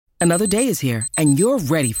Another day is here, and you're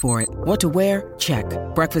ready for it. What to wear? Check.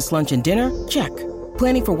 Breakfast, lunch, and dinner? Check.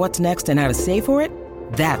 Planning for what's next and how to save for it?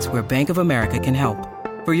 That's where Bank of America can help.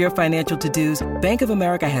 For your financial to-dos, Bank of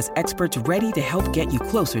America has experts ready to help get you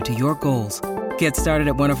closer to your goals. Get started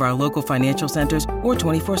at one of our local financial centers or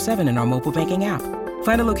 24/7 in our mobile banking app.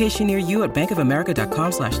 Find a location near you at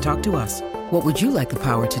bankofamerica.com/talktous. What would you like the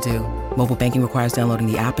power to do? Mobile banking requires downloading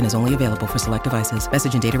the app and is only available for select devices.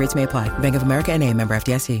 Message and data rates may apply. Bank of America N.A., member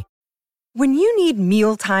FDIC. When you need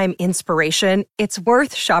mealtime inspiration, it's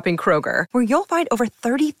worth shopping Kroger, where you'll find over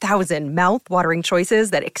 30,000 mouth-watering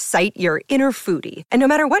choices that excite your inner foodie. And no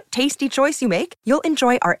matter what tasty choice you make, you'll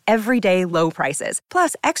enjoy our everyday low prices,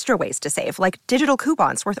 plus extra ways to save, like digital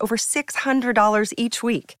coupons worth over $600 each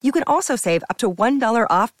week. You can also save up to $1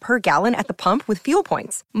 off per gallon at the pump with fuel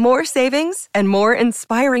points. More savings and more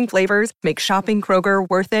inspiring flavors make shopping Kroger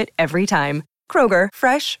worth it every time. Kroger,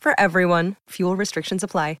 fresh for everyone. Fuel restrictions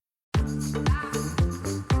apply.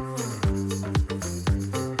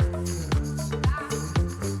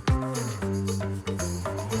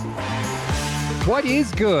 What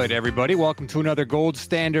is good, everybody? Welcome to another Gold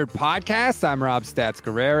Standard podcast. I'm Rob Stats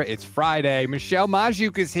Guerrera. It's Friday. Michelle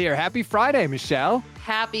Majuk is here. Happy Friday, Michelle.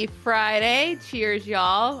 Happy Friday. Cheers,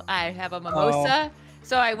 y'all. I have a mimosa.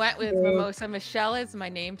 So I went with Mimosa Michelle as my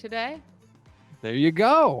name today. There you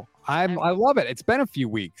go. I love it. It's been a few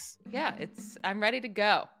weeks. Yeah, I'm ready to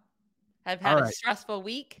go. I've had a stressful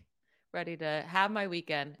week, ready to have my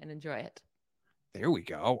weekend and enjoy it. There we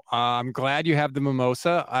go. I'm glad you have the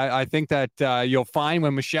mimosa. I think that you'll find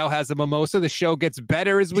when Michelle has a mimosa, the show gets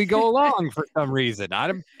better as we go along for some reason.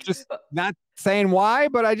 I'm just not saying why,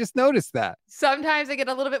 but I just noticed that. Sometimes I get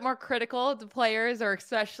a little bit more critical to players, or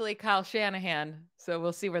especially Kyle Shanahan. So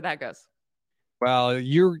we'll see where that goes. Well,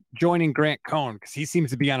 you're joining Grant Cohn because he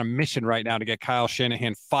seems to be on a mission right now to get Kyle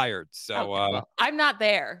Shanahan fired. So well, I'm not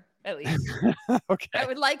there. At least. Okay. I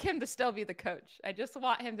would like him to still be the coach. I just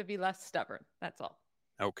want him to be less stubborn. That's all.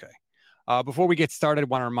 Okay. Before we get started, I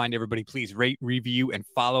want to remind everybody, please rate, review, and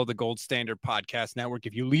follow the Gold Standard Podcast Network.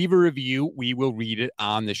 If you leave a review, we will read it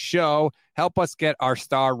on the show. Help us get our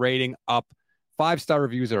star rating up. 5-star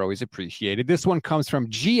reviews are always appreciated. This one comes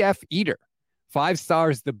from GF Eater. 5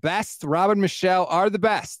 stars, the best. Rob and Michelle are the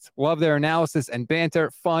best. Love their analysis and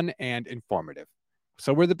banter, fun and informative.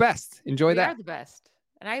 So we're the best. Enjoy that. We are the best.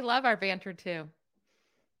 And I love our banter too.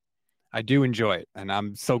 I do enjoy it. And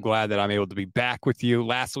I'm so glad that I'm able to be back with you.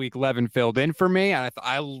 Last week, Levin filled in for me. And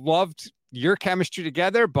I loved your chemistry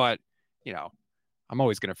together, but I'm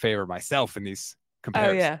always going to favor myself in these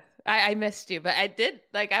comparisons. Oh yeah. I missed you, but I did.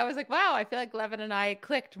 I was like, wow, I feel like Levin and I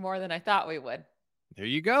clicked more than I thought we would. There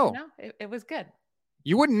you go. It was good.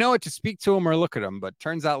 You wouldn't know it to speak to him or look at him, but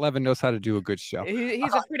turns out Levin knows how to do a good show.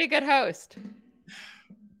 He's a pretty good host.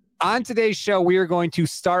 On today's show, we are going to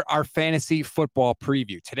start our fantasy football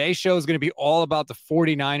preview. Today's show is going to be all about the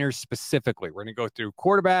 49ers specifically. We're going to go through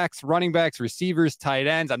quarterbacks, running backs, receivers, tight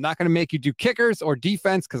ends. I'm not going to make you do kickers or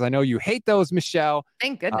defense because I know you hate those, Michelle.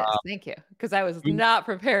 Thank goodness. Thank you. Because I was not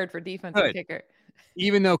prepared for defense and kicker.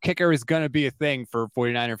 Even though kicker is going to be a thing for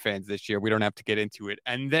 49er fans this year, we don't have to get into it.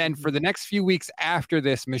 And then for the next few weeks after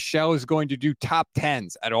this, Michelle is going to do top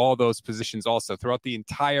 10s at all those positions also throughout the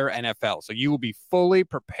entire NFL. So you will be fully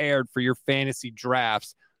prepared for your fantasy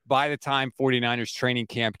drafts by the time 49ers training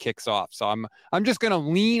camp kicks off. So I'm just going to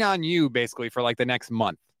lean on you basically for the next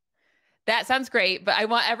month. That sounds great. But I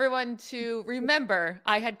want everyone to remember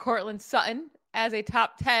I had Courtland Sutton as a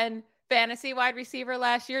top 10 fantasy wide receiver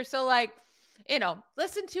last year. So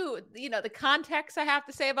listen to, the context I have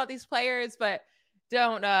to say about these players, but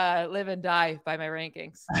don't live and die by my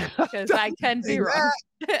rankings because I can be wrong.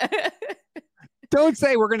 Don't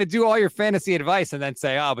say we're going to do all your fantasy advice and then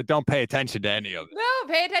say, but don't pay attention to any of it.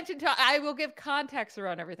 No, pay attention to, I will give context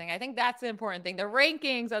around everything. I think that's the important thing. The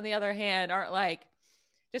rankings, on the other hand, aren't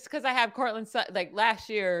just because I have Courtland Sutton, last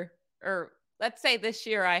year, or let's say this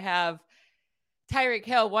year I have Tyreek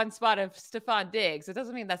Hill, one spot of Stephon Diggs. It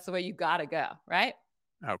doesn't mean that's the way you got to go, right?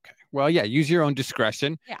 Okay. Well, yeah, use your own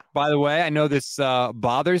discretion. Yeah. By the way, I know this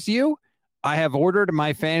bothers you. I have ordered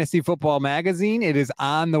my fantasy football magazine. It is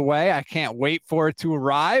on the way. I can't wait for it to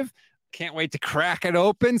arrive. Can't wait to crack it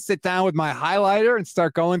open, sit down with my highlighter and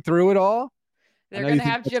start going through it all. They're going to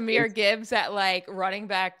have Jahmyr Gibbs at running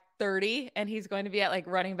back 30, and he's going to be at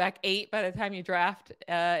running back 8 by the time you draft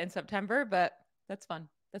in September. But that's fun.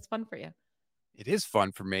 That's fun for you. It is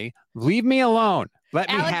fun for me. Leave me alone. Let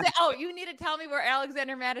me have. Oh, you need to tell me where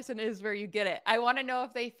Alexander Mattison is, where you get it. I want to know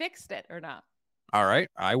if they fixed it or not. All right.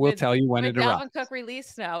 I will tell you when it arrives. Dalvin Cook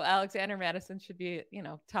released now, Alexander Mattison should be,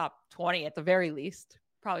 top 20 at the very least.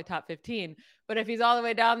 probably top 15. But if he's all the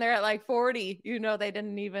way down there at like 40, they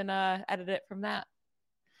didn't even edit it from that.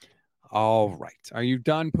 All right. Are you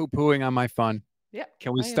done poo-pooing on my fun? Yeah.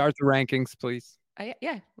 Can we start the rankings, please?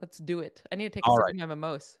 Yeah, let's do it. I need to take a sip of my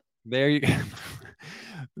mimosas. There you go.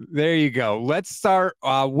 There you go. Let's start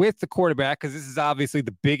with the quarterback, because this is obviously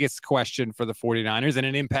the biggest question for the 49ers, and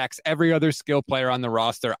it impacts every other skill player on the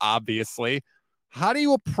roster, obviously. How do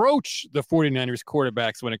you approach the 49ers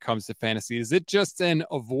quarterbacks when it comes to fantasy? Is it just an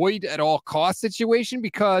avoid at all cost situation?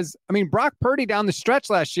 Because, Brock Purdy down the stretch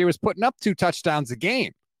last year was putting up 2 touchdowns a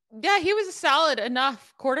game. Yeah, he was a solid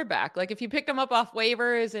enough quarterback. Like if you picked him up off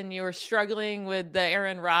waivers and you were struggling with the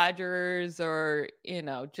Aaron Rodgers or,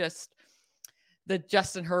 just the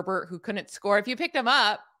Justin Herbert who couldn't score, if you picked him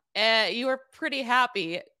up, you were pretty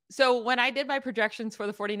happy. So when I did my projections for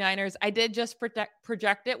the 49ers, I did just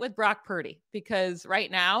project it with Brock Purdy, because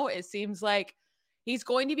right now it seems like he's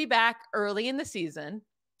going to be back early in the season,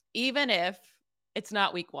 even if it's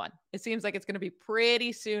not week 1. It seems like it's going to be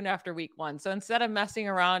pretty soon after week 1. So instead of messing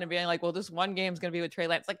around and being like, well, this one game is going to be with Trey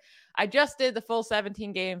Lance, like I just did the full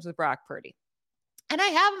 17 games with Brock Purdy. And I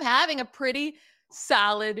have him having a pretty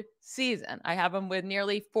solid season. I have him with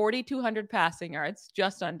nearly 4,200 passing yards,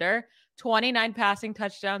 just under 29 passing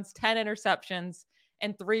touchdowns, 10 interceptions,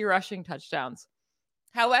 and 3 rushing touchdowns.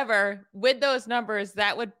 However, with those numbers,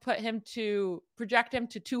 that would project him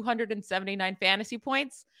to 279 fantasy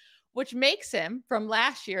points, which makes him, from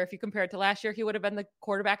last year, if you compare it to last year, he would have been the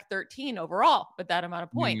quarterback 13 overall with that amount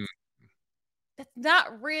of points. That's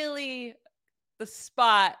not really the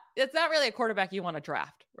spot. It's not really a quarterback you want to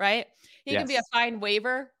draft, right? He can be a fine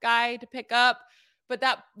waiver guy to pick up, but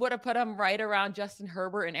that would have put him right around Justin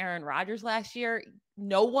Herbert and Aaron Rodgers last year.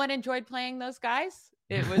 No one enjoyed playing those guys.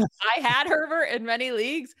 I had Herbert in many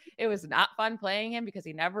leagues. It was not fun playing him because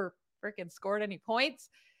he never freaking scored any points.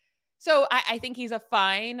 So I think he's a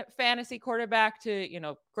fine fantasy quarterback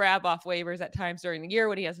to, grab off waivers at times during the year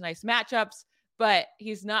when he has nice matchups, but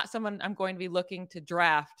he's not someone I'm going to be looking to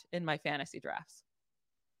draft in my fantasy drafts.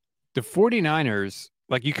 The 49ers,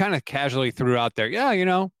 like you kind of casually threw out there,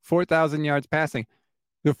 4,000 yards passing.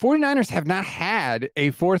 The 49ers have not had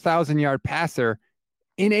a 4,000-yard passer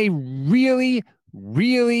in a really,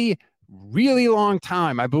 really, really long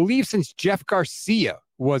time. I believe since Jeff Garcia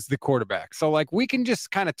was the quarterback. So we can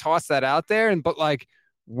just kind of toss that out there, but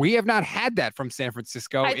we have not had that from San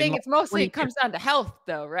Francisco. I think it's mostly it comes down to health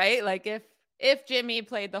though, right? Like if Jimmy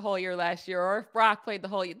played the whole year last year, or if Brock played the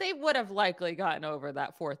whole year, they would have likely gotten over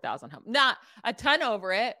that 4,000 hump. Not a ton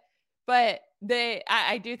over it, but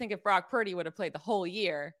I do think if Brock Purdy would have played the whole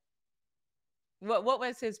year, what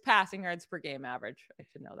was his passing yards per game average? I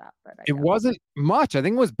should know that, but it wasn't much. I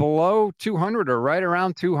think it was below 200 or right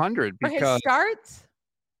around 200 because for his starts.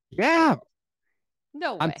 Yeah.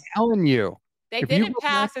 No way. I'm telling you. They didn't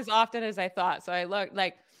pass as often as I thought. So I looked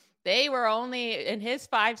they were only in his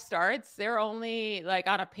 5 starts. They're only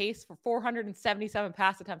on a pace for 477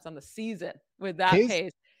 pass attempts on the season with that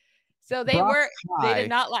pace. So they did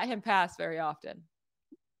not let him pass very often.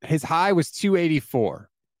 His high was 284.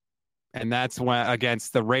 And that's when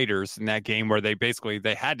against the Raiders in that game where they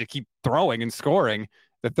had to keep throwing and scoring.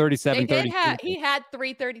 The 37-32. He had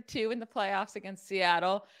 332 in the playoffs against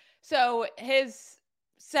Seattle. So his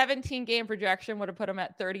 17-game projection would have put him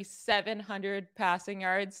at 3,700 passing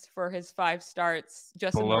yards for his 5 starts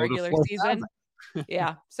just in the regular season.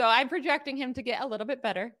 Yeah. So I'm projecting him to get a little bit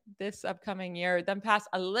better this upcoming year, then pass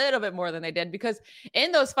a little bit more than they did, because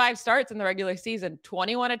in those 5 starts in the regular season,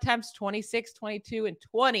 21 attempts, 26, 22, and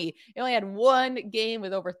 20, he only had 1 game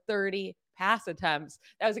with over 30 pass attempts.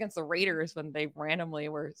 That was against the Raiders when they randomly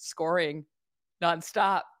were scoring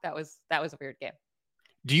nonstop. That was a weird game.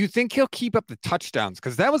 Do you think he'll keep up the touchdowns?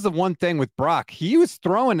 Because that was the one thing with Brock. He was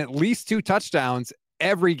throwing at least 2 touchdowns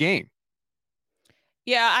every game.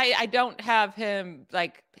 Yeah, I don't have him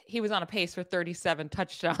he was on a pace for 37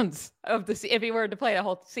 touchdowns if he were to play the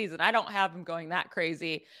whole season. I don't have him going that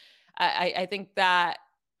crazy. I think that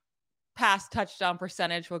pass touchdown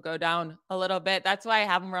percentage will go down a little bit. That's why I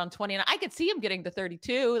have him around 20. And I could see him getting to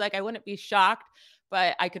 32. I wouldn't be shocked,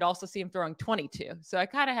 but I could also see him throwing 22. So I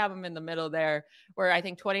kind of have him in the middle there, where I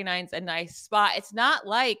think 29 is a nice spot. It's not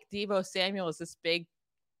like Deebo Samuel is this big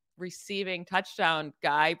receiving touchdown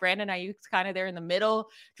guy. Brandon Ayuk's kind of there in the middle.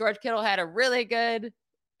 George Kittle had a really good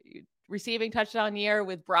receiving touchdown year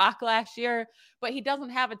with Brock last year, but he doesn't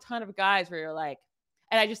have a ton of guys where you're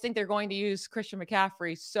and I just think they're going to use Christian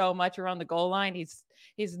McCaffrey so much around the goal line.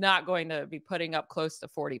 He's not going to be putting up close to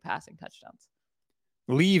 40 passing touchdowns.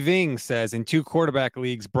 Lee Ving says in 2 quarterback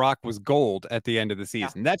leagues, Brock was gold at the end of the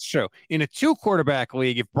season. Yeah. That's true. In a 2 quarterback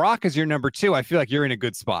league, if Brock is your number 2, I feel like you're in a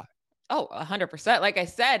good spot. Oh, 100%. Like I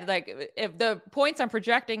said, like if the points I'm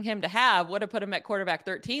projecting him to have would have put him at quarterback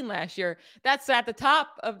 13 last year, that's at the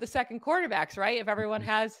top of the second quarterbacks, right? If everyone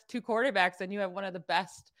has two quarterbacks, then you have one of the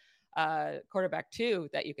best quarterback two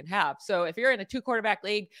that you can have. So if you're in a 2-quarterback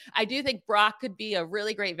league, I do think Brock could be a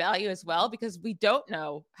really great value as well, because we don't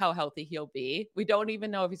know how healthy he'll be. We don't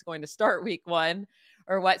even know if he's going to start week 1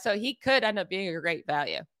 or what. So he could end up being a great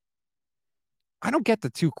value. I don't get the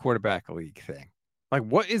 2-quarterback league thing. Like,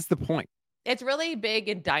 what is the point? It's really big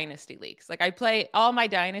in dynasty leagues. Like I play all my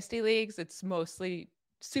dynasty leagues. It's mostly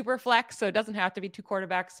super flex. So it doesn't have to be 2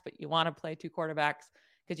 quarterbacks, but you want to play 2 quarterbacks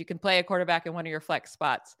because you can play a quarterback in one of your flex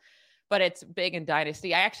spots. But it's big in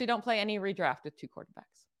dynasty. I actually don't play any redraft with 2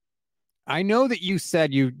 quarterbacks. I know that you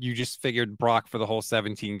said you just figured Brock for the whole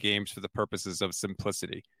 17 games for the purposes of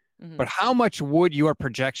simplicity. But how much would your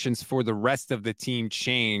projections for the rest of the team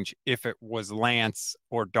change if it was Lance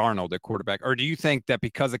or Darnold at quarterback? Or do you think that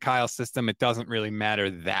because of Kyle's system, it doesn't really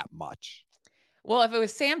matter that much? Well, if it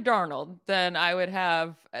was Sam Darnold, then I would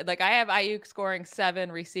have, like, I have Ayuk scoring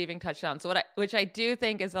 7 receiving touchdowns, which I do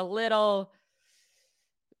think is a little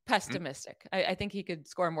pessimistic. I think he could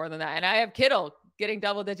score more than that. And I have Kittle getting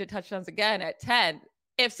double-digit touchdowns again at 10.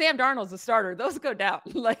 If Sam Darnold's the starter, those go down.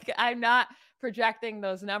 Like, I'm not projecting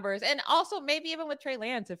those numbers. And also maybe even with Trey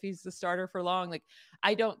Lance, if he's the starter for long, like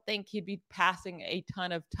I don't think he'd be passing a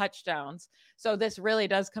ton of touchdowns. So this really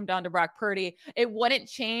does come down to Brock Purdy. It wouldn't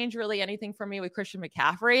change really anything for me with Christian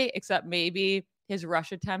McCaffrey, except maybe his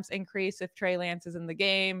rush attempts increase if Trey Lance is in the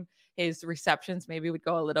game. His receptions maybe would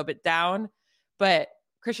go a little bit down. But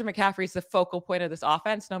Christian McCaffrey is the focal point of this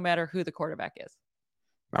offense, no matter who the quarterback is.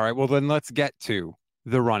 All right, well, then let's get to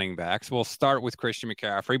the running backs. We'll start with Christian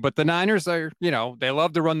McCaffrey, but the Niners are, they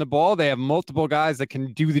love to run the ball. They have multiple guys that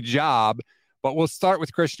can do the job, but we'll start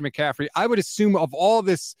with Christian McCaffrey. I would assume of all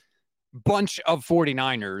this bunch of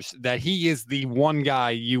 49ers that he is the one guy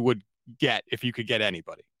you would get if you could get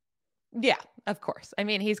anybody. Yeah, of course. I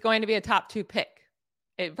mean, he's going to be a top 2 pick,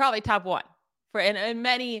 probably top 1 for in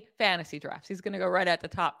many fantasy drafts. He's going to go right at the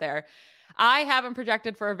top there. I have him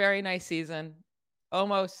projected for a very nice season,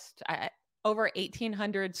 almost over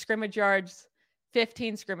 1,800 scrimmage yards,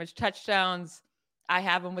 15 scrimmage touchdowns. I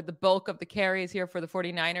have him with the bulk of the carries here for the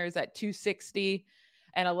 49ers at 260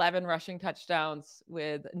 and 11 rushing touchdowns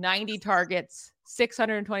with 90 targets,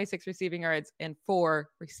 626 receiving yards, and 4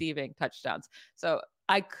 receiving touchdowns. So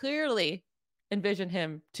I clearly envision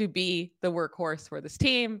him to be the workhorse for this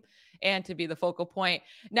team and to be the focal point.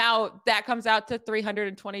 Now that comes out to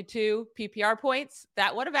 322 PPR points.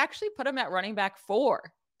 That would have actually put him at running back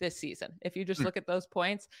 4 this season. If you just look at those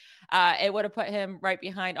points, it would have put him right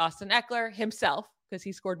behind Austin Eckler himself, because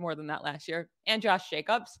he scored more than that last year, and Josh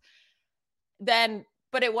Jacobs.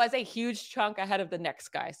 But it was a huge chunk ahead of the next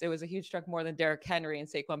guys. It was a huge chunk more than Derrick Henry and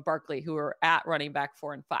Saquon Barkley, who were at running back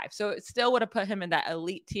 4 and 5. So it still would have put him in that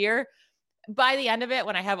elite tier. By the end of it,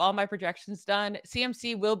 when I have all my projections done,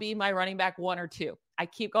 CMC will be my running back 1 or 2. I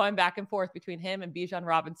keep going back and forth between him and Bijan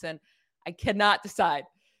Robinson. I cannot decide.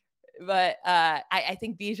 But I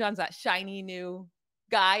think Bijan's that shiny new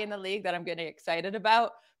guy in the league that I'm getting excited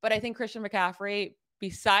about. But I think Christian McCaffrey,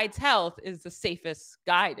 besides health, is the safest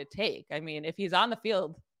guy to take. I mean, if he's on the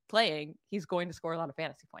field playing, he's going to score a lot of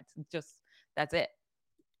fantasy points. That's it.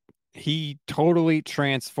 He totally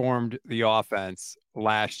transformed the offense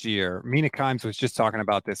last year. Mina Kimes was just talking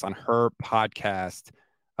about this on her podcast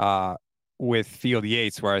with Field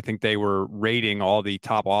Yates, where I think they were rating all the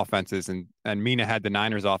top offenses, and Mina had the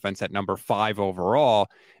Niners offense at number 5 overall.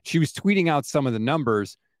 She was tweeting out some of the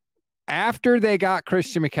numbers after they got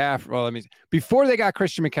Christian McCaffrey. Before they got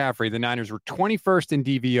Christian McCaffrey, the Niners were 21st in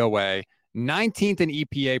DVOA, 19th in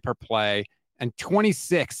EPA per play, and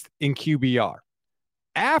 26th in QBR.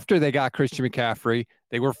 After they got Christian McCaffrey,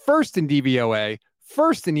 they were 1st in DVOA,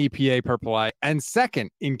 1st in EPA per play, and 2nd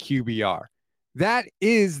in QBR. That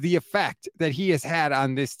is the effect that he has had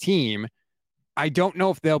on this team. I don't know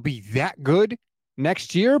if they'll be that good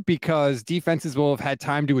next year because defenses will have had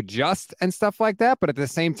time to adjust and stuff like that. But at the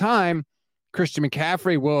same time, Christian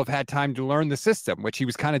McCaffrey will have had time to learn the system, which he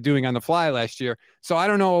was kind of doing on the fly last year. So I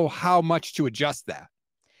don't know how much to adjust that.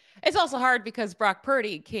 It's also hard because Brock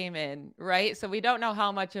Purdy came in, right? So we don't know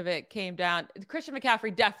how much of it came down. Christian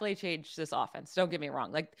McCaffrey definitely changed this offense. Don't get me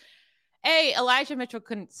wrong. Elijah Mitchell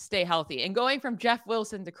couldn't stay healthy, and going from Jeff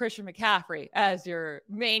Wilson to Christian McCaffrey as your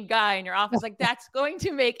main guy in your offense, that's going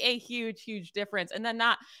to make a huge, huge difference. And then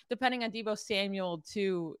not depending on Deebo Samuel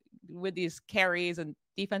too, with these carries, and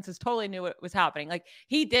defenses totally knew what was happening.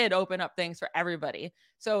 He did open up things for everybody.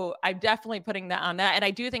 So I'm definitely putting that on that. And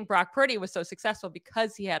I do think Brock Purdy was so successful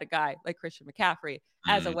because he had a guy like Christian McCaffrey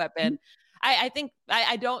as a weapon. I think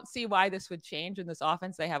I don't see why this would change in this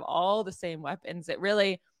offense. They have all the same weapons. It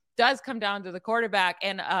really does come down to the quarterback.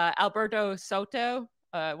 And Alberto Soto,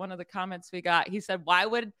 one of the comments we got, he said, why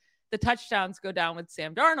would the touchdowns go down with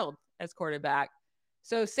Sam Darnold as quarterback?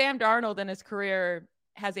 So Sam Darnold in his career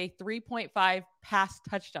has a 3.5 pass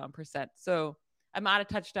touchdown percent. So amount of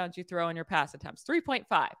touchdowns you throw in your pass attempts,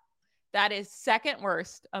 3.5. That is second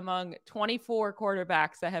worst among 24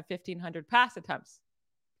 quarterbacks that have 1,500 pass attempts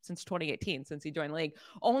since 2018, since he joined the league.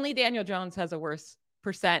 Only Daniel Jones has a worse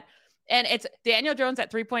percent. And it's Daniel Jones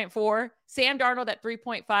at 3.4, Sam Darnold at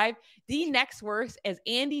 3.5. The next worst is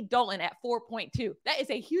Andy Dalton at 4.2. That is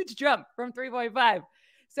a huge jump from 3.5.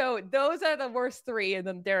 So those are the worst three. And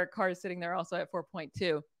then Derek Carr is sitting there also at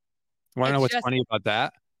 4.2. Want to know what's funny about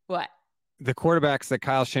that? What? The quarterbacks that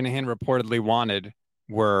Kyle Shanahan reportedly wanted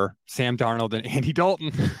were Sam Darnold and Andy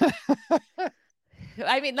Dalton.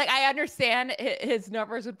 I mean, like, I understand his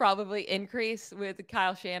numbers would probably increase with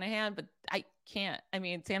Kyle Shanahan, but I can't. I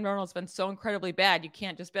mean, Sam Darnold's been so incredibly bad. You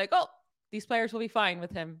can't just be like, oh, these players will be fine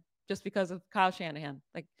with him just because of Kyle Shanahan.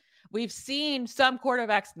 Like, we've seen some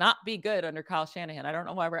quarterbacks not be good under Kyle Shanahan. I don't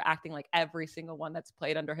know why we're acting like every single one that's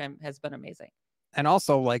played under him has been amazing. And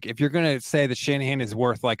also, like, if you're going to say that Shanahan is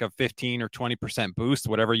worth like a 15 or 20% boost,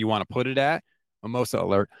 whatever you want to put it at, Mimosa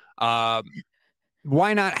alert,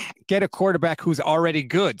 why not get a quarterback who's already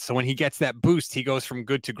good? So when he gets that boost, he goes from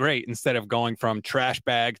good to great instead of going from trash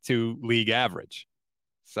bag to league average.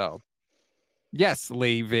 So, yes,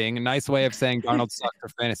 leaving. A nice way of saying Darnold sucks for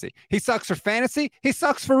fantasy. He sucks for fantasy. He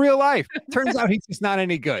sucks for real life. Turns out he's just not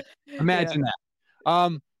any good. Imagine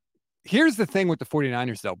that. Here's the thing with the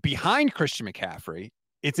 49ers, though. Behind Christian McCaffrey,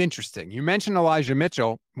 it's interesting. You mentioned Elijah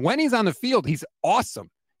Mitchell. When he's on the field, he's awesome.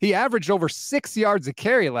 He averaged over 6 yards a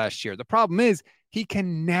carry last year. The problem is he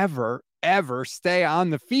can never, ever stay on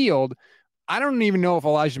the field. I don't even know if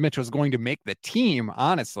Elijah Mitchell is going to make the team,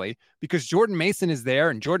 honestly, because Jordan Mason is there,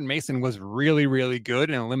 and Jordan Mason was really, really good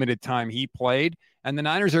in a limited time he played. And the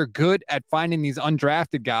Niners are good at finding these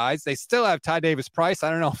undrafted guys. They still have Ty Davis-Price. I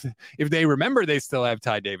don't know if they remember they still have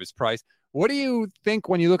Ty Davis-Price. What do you think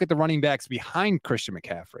when you look at the running backs behind Christian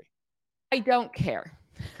McCaffrey? I don't care.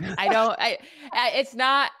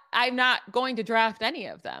 I'm not going to draft any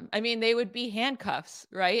of them. I mean, they would be handcuffs,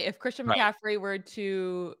 right? If Christian McCaffrey were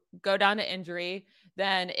to go down to injury,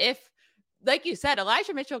 then if, like you said,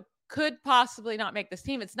 Elijah Mitchell could possibly not make this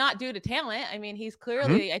team. It's not due to talent. I mean, he's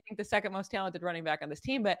clearly, I think, the second most talented running back on this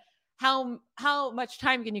team, but how much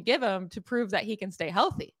time can you give him to prove that he can stay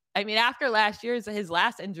healthy? I mean, after last year's, his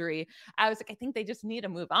last injury, I was like, I think they just need to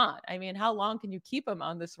move on. I mean, how long can you keep him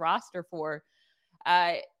on this roster for?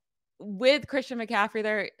 With Christian McCaffrey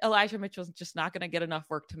there, Elijah Mitchell's just not going to get enough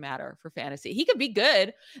work to matter for fantasy. He could be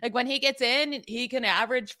good. Like, when he gets in, he can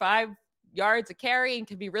average 5 yards a carry and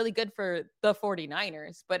can be really good for the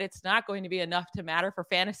 49ers, but it's not going to be enough to matter for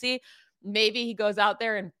fantasy. Maybe he goes out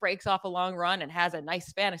there and breaks off a long run and has a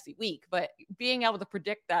nice fantasy week, but being able to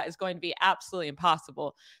predict that is going to be absolutely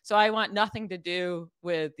impossible. So I want nothing to do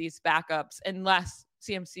with these backups unless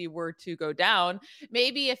CMC were to go down.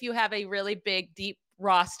 Maybe if you have a really big, deep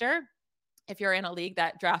roster, if you're in a league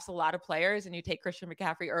that drafts a lot of players and you take Christian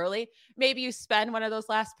McCaffrey early, maybe you spend one of those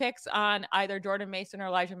last picks on either Jordan Mason or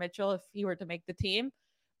Elijah Mitchell if he were to make the team.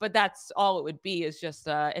 But that's all it would be, is just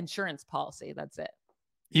insurance policy. That's it.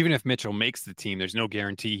 Even if Mitchell makes the team, there's no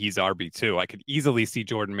guarantee he's RB2. I could easily see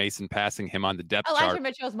Jordan Mason passing him on the depth chart. Elijah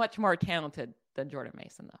Mitchell is much more talented than Jordan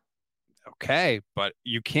Mason, though. Okay, but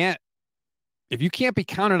if you can't be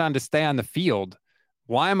counted on to stay on the field,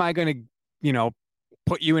 why am I going to,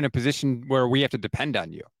 put you in a position where we have to depend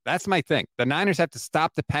on you? That's my thing. The Niners have to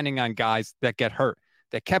stop depending on guys that get hurt.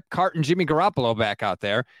 They kept carting Jimmy Garoppolo back out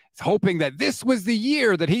there, hoping that this was the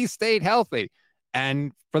year that he stayed healthy.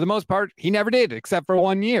 And for the most part, he never did, except for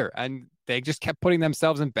 1 year. And they just kept putting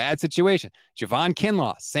themselves in bad situations. Javon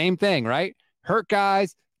Kinlaw, same thing, right? Hurt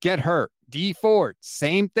guys get hurt. Dee Ford,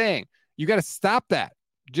 same thing. You got to stop that.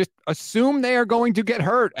 Just assume they are going to get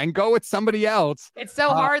hurt and go with somebody else. It's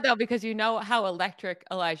so hard, though, because you know how electric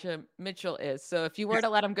Elijah Mitchell is. So if you were to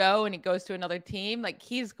let him go and he goes to another team, like,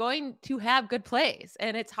 he's going to have good plays.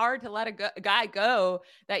 And it's hard to let a guy go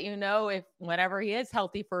that, if whenever he is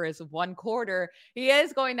healthy for his one quarter, he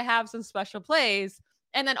is going to have some special plays.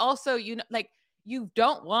 And then also, you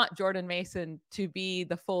don't want Jordan Mason to be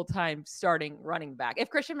the full-time starting running back. If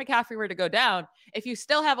Christian McCaffrey were to go down, if you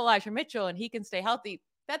still have Elijah Mitchell and he can stay healthy,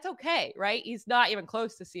 that's okay, right? He's not even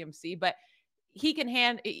close to CMC, but he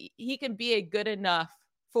can be a good enough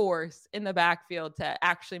force in the backfield to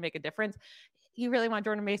actually make a difference. You really want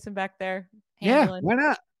Jordan Mason back there handling? Yeah, why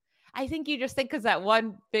not? I think you just think because that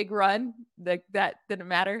one big run that didn't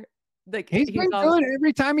matter Like He's been good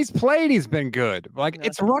every time he's played. He's been good. Like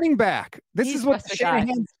it's running back. This is what the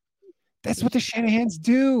Shanahans. That's what the Shanahans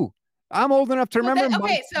do. I'm old enough to remember.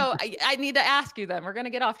 So I need to ask you then. We're going to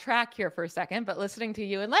get off track here for a second, but listening to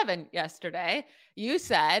you and Levin yesterday, you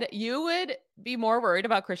said you would be more worried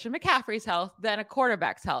about Christian McCaffrey's health than a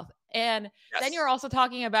quarterback's health. And then you're also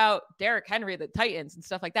talking about Derrick Henry, the Titans and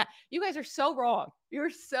stuff like that. You guys are so wrong. You're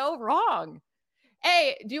so wrong.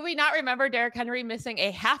 Hey, do we not remember Derrick Henry missing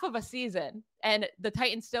a half of a season and the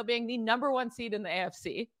Titans still being the number 1 seed in the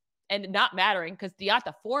AFC and not mattering because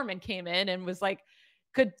Deonta Foreman came in and was like,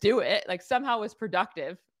 could do it, like somehow was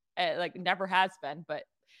productive, like never has been, but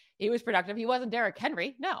he was productive. He wasn't Derrick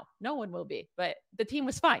Henry. No one will be, but the team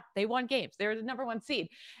was fine. They won games. They were the number 1 seed.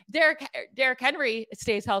 Derrick Henry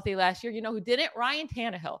stays healthy last year. You know who didn't? Ryan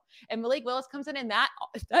Tannehill. And Malik Willis comes in and that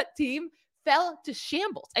team fell to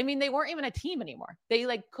shambles. I mean, they weren't even a team anymore. They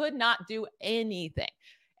like could not do anything.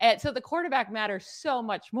 And so the quarterback matters so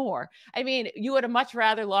much more. I mean, you would have much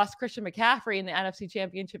rather lost Christian McCaffrey in the NFC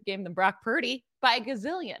Championship game than Brock Purdy by a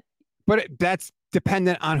gazillion. But that's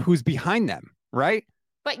dependent on who's behind them, right?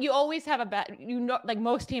 But you always have like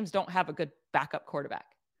most teams don't have a good backup quarterback.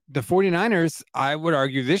 The 49ers, I would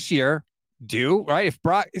argue this year do, right? If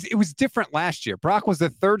Brock, it was different last year. Brock was the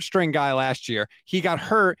 3rd string guy last year. He got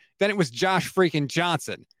hurt. Then it was Josh freaking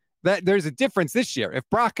Johnson. There's a difference this year. If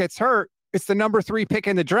Brock gets hurt, it's the number 3 pick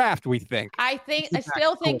in the draft, we think. I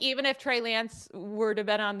still think even if Trey Lance were to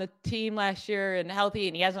been on the team last year and healthy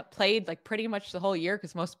and he hasn't played like pretty much the whole year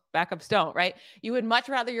because most backups don't, right? You would much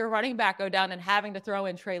rather your running back go down than having to throw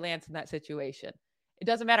in Trey Lance in that situation. It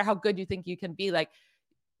doesn't matter how good you think you can be. Like,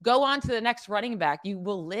 go on to the next running back. You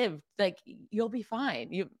will live. Like, you'll be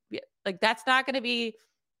fine. That's not going to be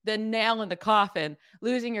the nail in the coffin.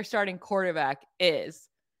 Losing your starting quarterback is.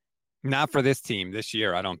 Not for this team this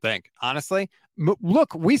year, I don't think. Honestly,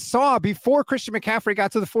 look, we saw before Christian McCaffrey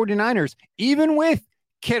got to the 49ers, even with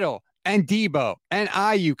Kittle and Debo and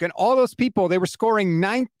Ayuk and all those people, they were scoring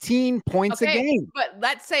 19 points a game. But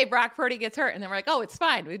let's say Brock Purdy gets hurt and then we're like, oh, it's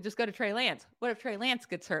fine. We just go to Trey Lance. What if Trey Lance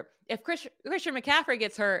gets hurt? If Christian McCaffrey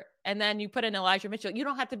gets hurt and then you put in Elijah Mitchell, you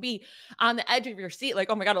don't have to be on the edge of your seat like,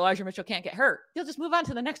 oh my God, Elijah Mitchell can't get hurt. You'll just move on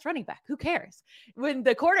to the next running back. Who cares? When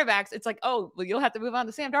the quarterbacks, it's like, oh, well, you'll have to move on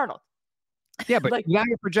to Sam Darnold. Yeah, but now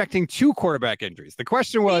you're projecting 2 quarterback injuries. The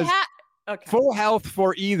question was full health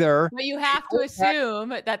for either. But you have to assume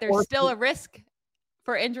that there's still a risk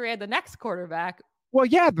for injury at the next quarterback. Well,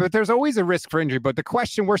 yeah, but there's always a risk for injury. But the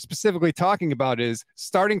question we're specifically talking about is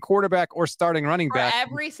starting quarterback or starting running back. For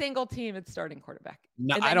every single team, it's starting quarterback.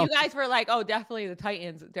 No, and then you guys were like, oh, definitely the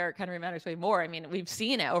Titans. Derrick Henry matters way more. I mean, we've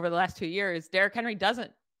seen it over the last 2 years. Derrick Henry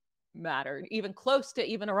doesn't matter, even close to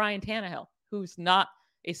even a Ryan Tannehill, who's not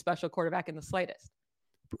a special quarterback in the slightest.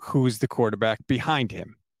 Who's the quarterback behind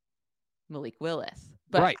him? Malik Willis.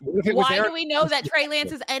 But right. Why do we know that Trey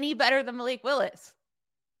Lance is any better than Malik Willis?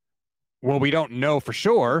 Well, we don't know for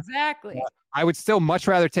sure. Exactly. I would still much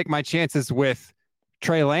rather take my chances with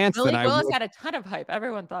Trey Lance than I would. Malik Willis had a ton of hype.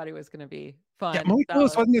 Everyone thought he was going to be fun. Yeah, Malik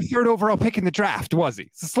Willis wasn't the 3rd overall pick in the draft, was he?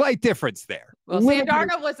 It's a slight difference there. Well, Sam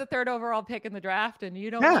Darnold was the 3rd overall pick in the draft, and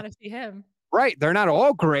you don't want to see him. Right. They're not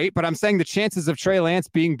all great, but I'm saying the chances of Trey Lance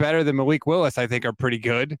being better than Malik Willis, I think, are pretty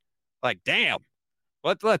good. Like, damn.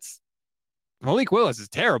 Let's Malik Willis is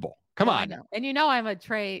terrible. Come on. I know. And I'm a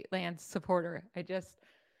Trey Lance supporter.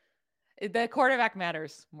 The quarterback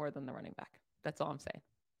matters more than the running back. That's all I'm saying.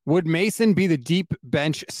 Would Mason be the deep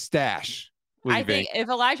bench stash? I think if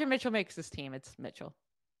Elijah Mitchell makes this team, it's Mitchell.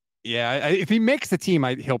 Yeah, if he makes the team,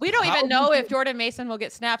 he'll. We don't even know if Jordan Mason will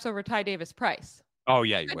get snaps over Ty Davis Price. Oh,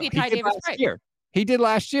 yeah, he did last year. He did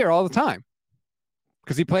last year all the time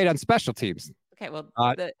because he played on special teams. Okay, well,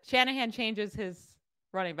 the Shanahan changes his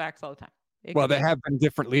running backs all the time. Well, they have been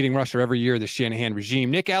different leading rusher every year, the Shanahan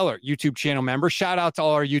regime. Nick Eller, YouTube channel member. Shout out to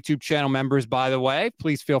all our YouTube channel members, by the way.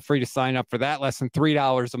 Please feel free to sign up for that. Less than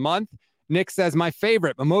 $3 a month. Nick says, my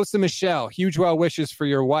favorite, Mimosa Michelle. Huge well wishes for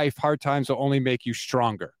your wife. Hard times will only make you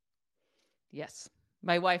stronger. Yes.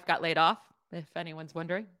 My wife got laid off, if anyone's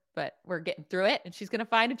wondering. But we're getting through it, and she's going to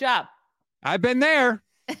find a job. I've been there.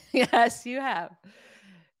 Yes, you have.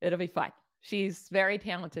 It'll be fine. She's very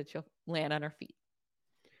talented. She'll land on her feet.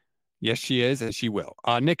 Yes, she is, and she will.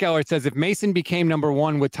 Nick Eller says, if Mason became number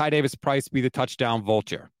 1, would Ty Davis Price be the touchdown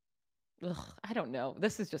vulture? Ugh, I don't know.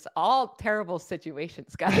 This is just all terrible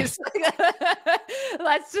situations, guys.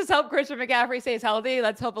 Let's just hope Christian McCaffrey stays healthy.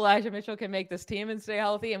 Let's hope Elijah Mitchell can make this team and stay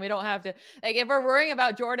healthy. And we don't have to, if we're worrying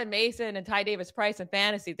about Jordan Mason and Ty Davis Price and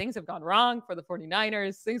fantasy, things have gone wrong for the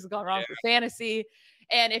 49ers. Things have gone wrong for fantasy.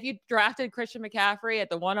 And if you drafted Christian McCaffrey at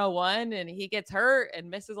the 101 and he gets hurt and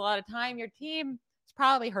misses a lot of time, your team is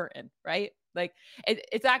probably hurting, right? Like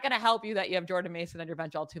it's not going to help you that you have Jordan Mason on your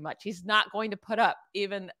bench all too much. He's not going to put up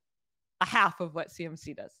even a half of what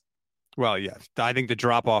CMC does. Well, yeah, I think the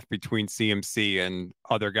drop off between CMC and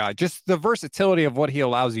other guys, just the versatility of what he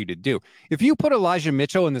allows you to do. If you put Elijah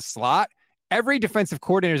Mitchell in the slot, every defensive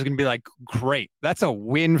coordinator is going to be like, great, that's a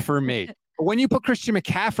win for me. But when you put Christian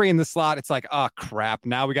McCaffrey in the slot, it's like, oh, crap,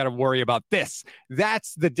 now we got to worry about this.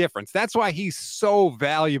 That's the difference. That's why he's so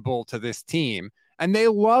valuable to this team. And they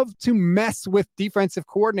love to mess with defensive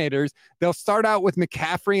coordinators. They'll start out with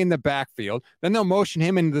McCaffrey in the backfield. Then they'll motion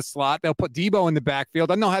him into the slot. They'll put Debo in the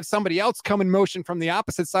backfield. Then they'll have somebody else come in motion from the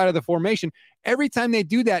opposite side of the formation. Every time they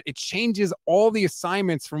do that, it changes all the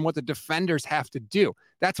assignments from what the defenders have to do.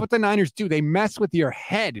 That's what the Niners do. They mess with your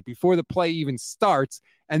head before the play even starts,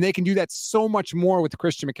 and they can do that so much more with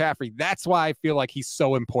Christian McCaffrey. That's why I feel like he's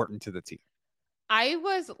so important to the team. I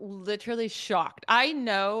was literally shocked. I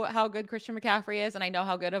know how good Christian McCaffrey is, and I know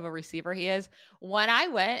how good of a receiver he is. When I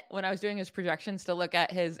was doing his projections to look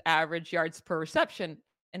at his average yards per reception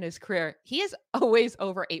in his career, he is always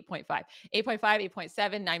over 8.5, 8.5,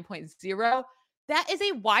 8.7, 9.0. That is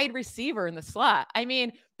a wide receiver in the slot. I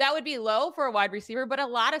mean, that would be low for a wide receiver, but a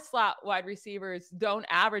lot of slot wide receivers don't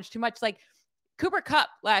average too much. Like Cooper Kupp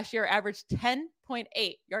last year averaged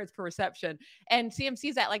 10.8 yards per reception, and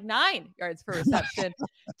CMC's at like 9 yards per reception.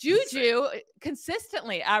 Juju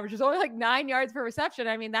consistently averages only like 9 yards per reception.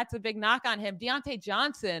 I mean, that's a big knock on him. Deontay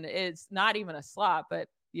Johnson is not even a slot, but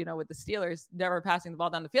with the Steelers never passing the ball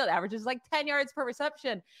down the field, averages like 10 yards per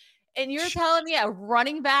reception. And you're telling me a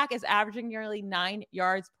running back is averaging nearly 9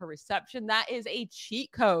 yards per reception? That is a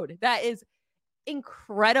cheat code. That is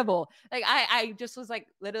incredible. Like I just was like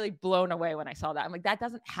literally blown away when I saw that. I'm like, that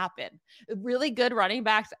doesn't happen. Really good running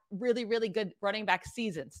backs, really, really good running back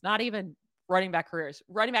seasons, not even running back careers.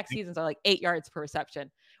 Running back seasons are like 8 yards per reception,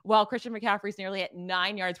 while Christian McCaffrey's nearly at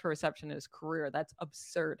 9 yards per reception in his career. That's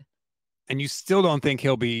absurd. And you still don't think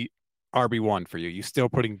he'll be RB1 for you? You still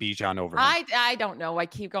putting Bijan over him? I don't know. I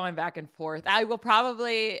keep going back and forth. I will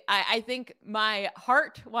probably, I think my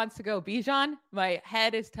heart wants to go Bijan. My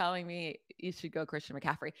head is telling me you should go Christian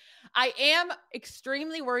McCaffrey. I am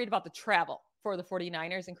extremely worried about the travel for the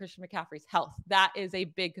 49ers and Christian McCaffrey's health. That is a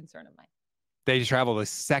big concern of mine. They travel the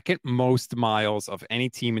second most miles of any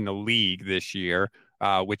team in the league this year,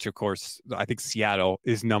 which of course, I think Seattle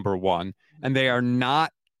is number one. And they are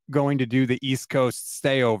not going to do the East Coast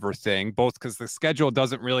stayover thing, both because the schedule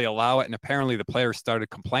doesn't really allow it, and apparently the players started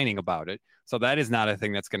complaining about it. So that is not a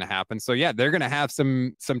thing that's going to happen. So yeah, they're going to have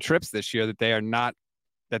some trips this year that they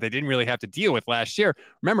didn't really have to deal with last year.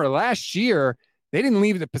 Remember, last year they didn't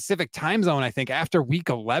leave the Pacific time zone, I think, after week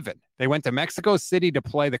 11. They went to Mexico City to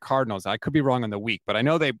play the Cardinals. I could be wrong on the week, but I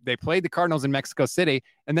know they played the Cardinals in Mexico City,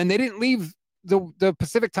 and then they didn't leave the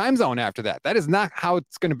Pacific time zone after that. That is not how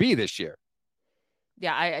it's going to be this year.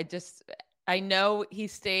 Yeah, I know he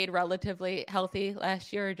stayed relatively healthy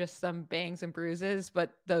last year, just some bangs and bruises,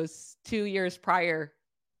 but those 2 years prior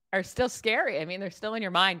are still scary. I mean, they're still in your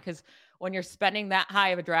mind because when you're spending that high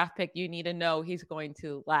of a draft pick, you need to know he's going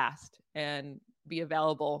to last and be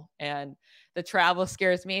available. And the travel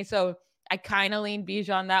scares me. So I kind of lean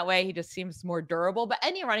Bijan that way. He just seems more durable, but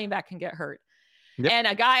any running back can get hurt. Yep. And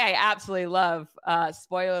a guy I absolutely love,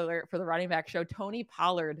 spoiler alert for the running back show, Tony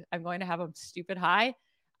Pollard. I'm going to have him stupid high.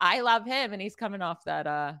 I love him, and he's coming off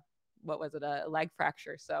that, what was it, a leg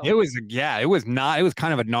fracture. So it was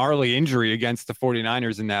kind of a gnarly injury against the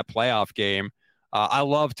 49ers in that playoff game. I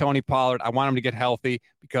love Tony Pollard. I want him to get healthy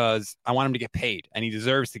because I want him to get paid, and he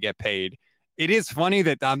deserves to get paid. It is funny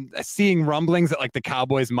that I'm seeing rumblings that like the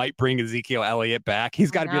Cowboys might bring Ezekiel Elliott back.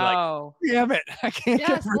 He's got to be like, damn it, I can't.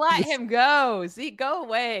 Just let him go. Zeke, go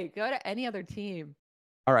away. Go to any other team.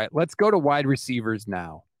 All right, let's go to wide receivers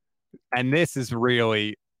now. And this is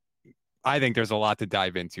really, I think there's a lot to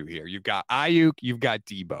dive into here. You've got Ayuk, you've got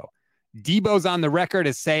Debo. Debo's on the record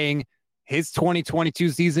as saying his 2022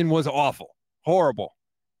 season was awful, horrible.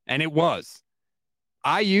 And it was.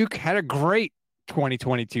 Ayuk had a great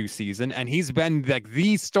 2022 season, and he's been like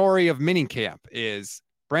the story of minicamp. Is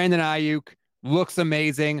Brandon Ayuk looks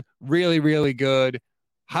amazing, really, really good.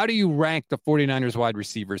 How do you rank the 49ers wide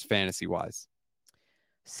receivers fantasy wise?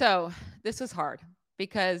 So this was hard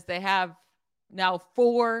because they have now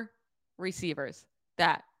 4 receivers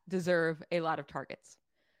that deserve a lot of targets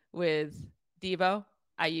with Debo,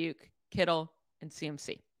 Ayuk, Kittle, and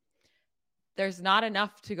CMC. There's not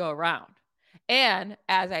enough to go around. And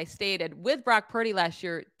as I stated, with Brock Purdy last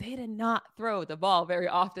year, they did not throw the ball very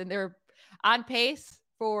often. They're on pace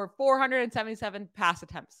for 477 pass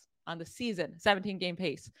attempts on the season, 17-game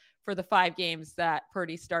pace for the 5 games that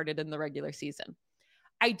Purdy started in the regular season.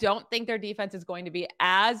 I don't think their defense is going to be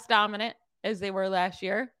as dominant as they were last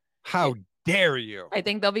year. How dare you? I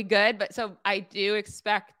think they'll be good, but so I do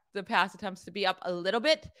expect the pass attempts to be up a little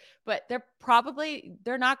bit, but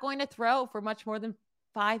they're not going to throw for much more than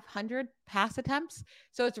 500 pass attempts.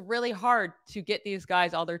 So it's really hard to get these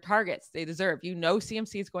guys all their targets they deserve.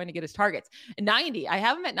 CMC is going to get his targets. 90, I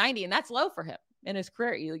have him at 90, and that's low for him in his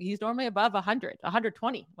career. He's normally above 100,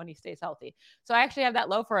 120 when he stays healthy. So I actually have that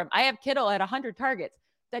low for him. I have Kittle at 100 targets.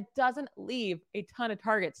 That doesn't leave a ton of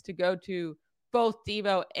targets to go to both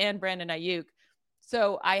Deebo and Brandon Ayuk.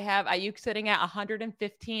 So I have Ayuk sitting at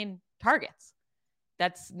 115 targets.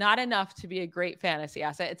 That's not enough to be a great fantasy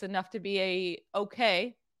asset. It's enough to be a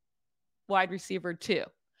okay wide receiver too,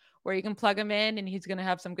 where you can plug him in and he's going to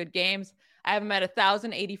have some good games. I have him at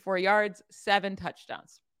 1,084 yards, 7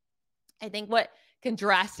 touchdowns. I think what can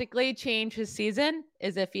drastically change his season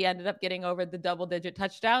is if he ended up getting over the double-digit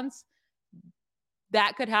touchdowns.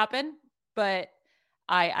 That could happen, but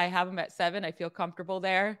I have him at 7. I feel comfortable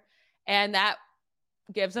there. And that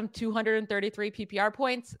gives him 233 PPR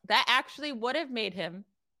points. That actually would have made him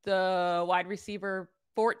the wide receiver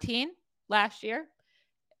 14 last year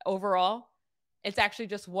overall. It's actually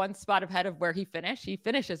just one spot ahead of where he finished. He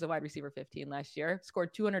finished as a wide receiver 15 last year,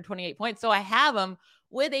 scored 228 points. So I have him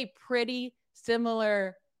with a pretty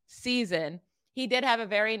similar season. He did have a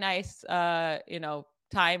very nice,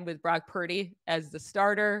 time with Brock Purdy as the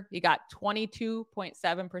starter. He got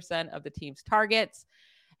 22.7% of the team's targets.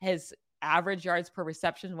 His average yards per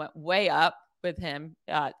reception went way up with him.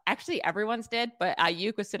 Actually, everyone's did, but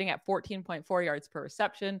Ayuk was sitting at 14.4 yards per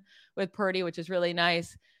reception with Purdy, which is really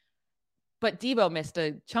nice. But Deebo missed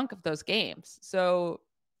a chunk of those games. So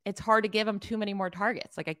it's hard to give him too many more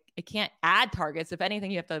targets. Like I can't add targets. If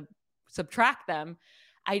anything, you have to subtract them.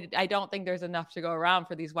 I don't think there's enough to go around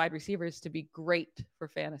for these wide receivers to be great for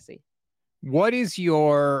fantasy. What is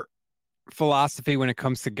your philosophy when it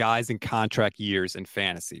comes to guys in contract years in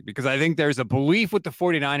fantasy? Because I think there's a belief with the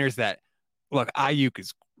 49ers that, look, Ayuk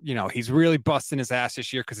is, he's really busting his ass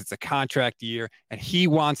this year because it's a contract year and he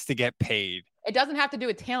wants to get paid. It doesn't have to do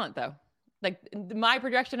with talent, though. Like, my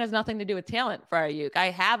projection has nothing to do with talent for Ayuk.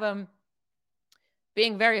 I have him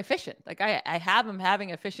being very efficient. Like I have him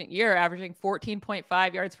having an efficient year, averaging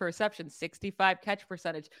 14.5 yards per reception, 65 catch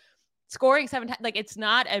percentage, scoring 7 times. Like, it's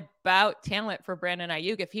not about talent for Brandon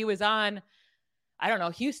Ayuk. If he was on, I don't know,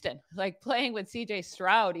 Houston, like playing with CJ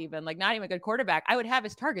Stroud, even like not even a good quarterback, I would have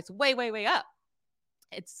his targets way, way, way up.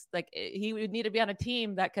 It's like he would need to be on a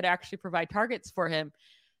team that could actually provide targets for him.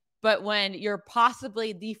 But when you're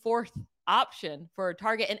possibly the 4th option for a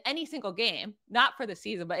target in any single game, not for the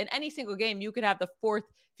season, but in any single game, you could have the 4th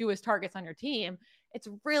fewest targets on your team. It's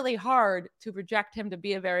really hard to project him to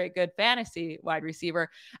be a very good fantasy wide receiver.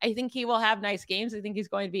 I think he will have nice games. I think he's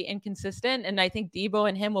going to be inconsistent. And I think Deebo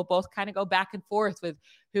and him will both kind of go back and forth with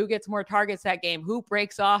who gets more targets that game, who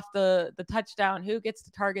breaks off the touchdown, who gets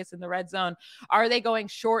the targets in the red zone. Are they going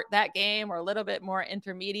short that game or a little bit more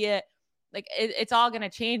intermediate? Like it's all going to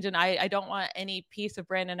change. And I don't want any piece of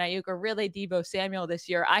Brandon Ayuk or really Deebo Samuel this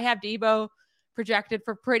year. I have Deebo projected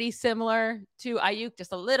for pretty similar to Ayuk,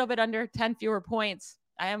 just a little bit under 10 fewer points.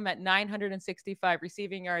 I am at 965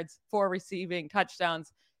 receiving yards, 4 receiving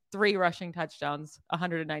touchdowns, 3 rushing touchdowns,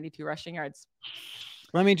 192 rushing yards.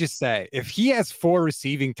 Let me just say, if he has 4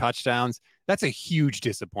 receiving touchdowns, that's a huge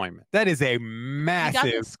disappointment. That is a massive.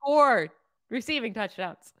 He doesn't score receiving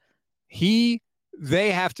touchdowns.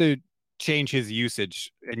 They have to change his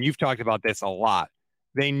usage, and you've talked about this a lot.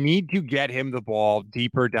 They need to get him the ball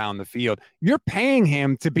deeper down the field. You're paying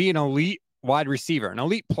him to be an elite wide receiver, an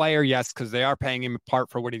elite player, yes, because they are paying him apart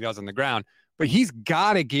for what he does on the ground, but he's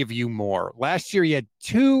got to give you more. Last year, he had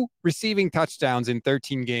 2 receiving touchdowns in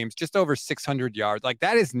 13 games, just over 600 yards. Like,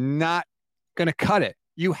 that is not going to cut it.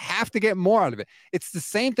 You have to get more out of it. It's the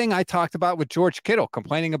same thing I talked about with George Kittle,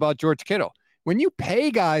 complaining about George Kittle. When you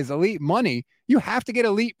pay guys elite money, you have to get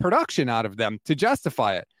elite production out of them to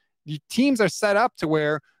justify it. Teams are set up to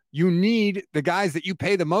where you need the guys that you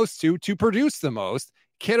pay the most to produce the most.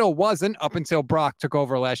 Kittle wasn't up until Brock took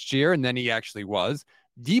over last year, and then he actually was.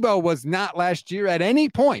 Deebo was not last year at any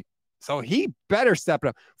point, so he better step it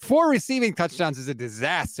up. 4 receiving touchdowns is a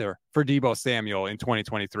disaster for Deebo Samuel in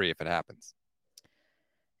 2023 if it happens.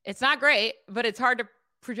 It's not great, but it's hard to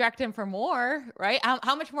project him for more, right?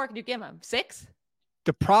 How much more could you give him? 6?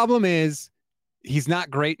 The problem is he's not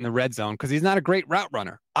great in the red zone because he's not a great route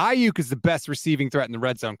runner. Ayuk is the best receiving threat in the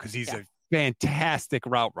red zone because he's a fantastic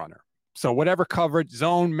route runner. So whatever coverage,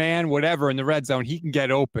 zone, man, whatever in the red zone, he can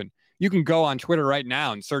get open. You can go on Twitter right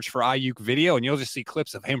now and search for Ayuk video, and you'll just see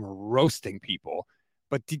clips of him roasting people.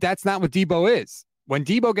 But that's not what Deebo is. when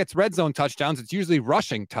Debo gets red zone touchdowns, it's usually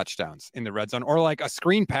rushing touchdowns in the red zone, or like a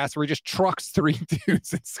screen pass where he just trucks 3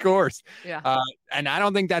 dudes and scores. Yeah. And I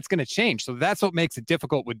don't think that's going to change. So that's what makes it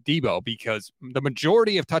difficult with Debo, because the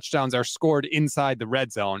majority of touchdowns are scored inside the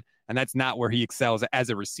red zone, and that's not where he excels as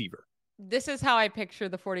a receiver. This is how I picture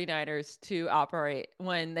the 49ers to operate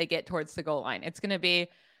when they get towards the goal line. It's going to be,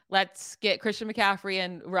 let's get Christian McCaffrey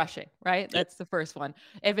and rushing, right? That's the first one.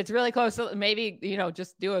 If it's really close, maybe,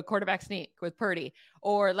 just do a quarterback sneak with Purdy,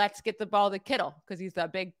 or let's get the ball to Kittle because he's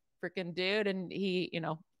that big freaking dude. And he,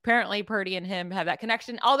 apparently Purdy and him have that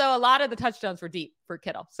connection. Although a lot of the touchdowns were deep for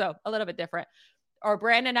Kittle. So a little bit different. Or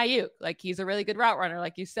Brandon Ayuk, like he's a really good route runner.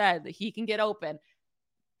 Like you said, he can get open.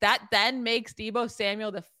 That then makes Deebo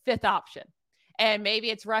Samuel the 5th option. And maybe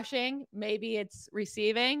it's rushing, maybe it's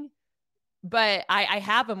receiving, but I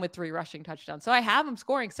have him with 3 rushing touchdowns. So I have him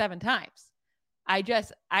scoring 7 times. I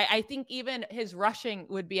think even his rushing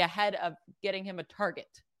would be ahead of getting him a target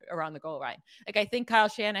around the goal line. Like I think Kyle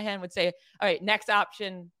Shanahan would say, all right, next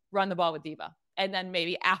option, run the ball with Deebo. And then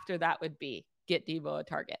maybe after that would be get Deebo a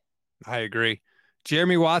target. I agree.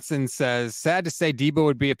 Jeremy Watson says, sad to say Debo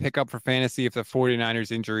would be a pickup for fantasy if the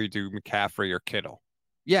 49ers injury to McCaffrey or Kittle.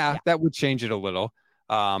 Yeah, that would change it a little.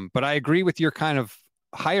 But I agree with your kind of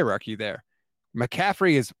hierarchy there.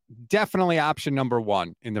 McCaffrey is definitely option number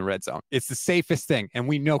 1 in the red zone. It's the safest thing. And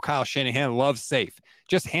we know Kyle Shanahan loves safe.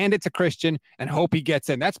 Just hand it to Christian and hope he gets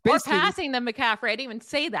in. That's basically passing the McCaffrey. I didn't even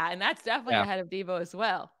say that. And that's definitely ahead of Deebo as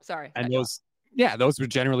well. Sorry. And those would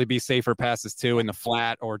generally be safer passes too, in the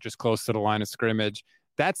flat or just close to the line of scrimmage.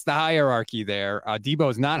 That's the hierarchy there. Debo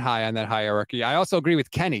is not high on that hierarchy. I also agree with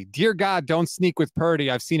Kenny. Dear God, don't sneak with Purdy.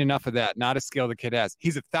 I've seen enough of that. Not a skill the kid has.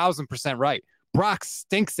 He's 1,000% right. Brock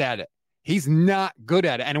stinks at it. He's not good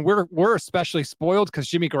at it. And we're especially spoiled because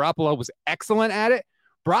Jimmy Garoppolo was excellent at it.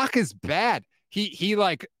 Brock is bad. He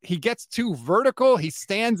gets too vertical. He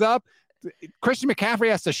stands up. Christian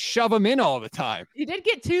McCaffrey has to shove him in all the time. He did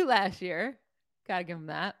get 2 last year. Gotta give him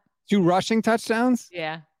that. 2 rushing touchdowns?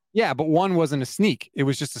 Yeah. Yeah, but one wasn't a sneak. It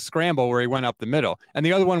was just a scramble where he went up the middle. And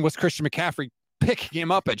the other one was Christian McCaffrey picking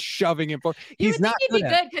him up and shoving him forward. He's not good. He'd be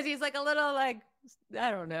good because he's like a little I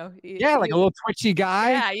don't know. Yeah, like a little twitchy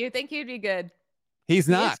guy. Yeah, you think he'd be good. He's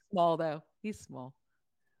not. He's small, though. He's small.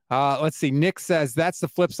 Let's see. Nick says that's the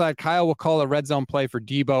flip side. Kyle will call a red zone play for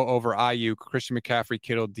Debo over Ayuk. Christian McCaffrey,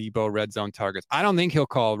 Kittle, Debo, red zone targets. I don't think he'll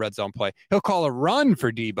call a red zone play. He'll call a run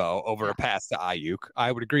for Debo over a pass to Ayuk.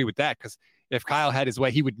 I would agree with that because if Kyle had his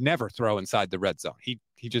way, he would never throw inside the red zone. He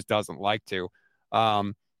just doesn't like to.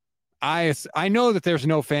 I know that there's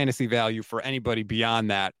no fantasy value for anybody beyond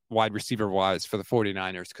that wide receiver wise for the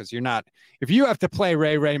 49ers because if you have to play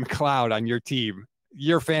Ray McCloud on your team,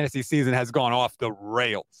 your fantasy season has gone off the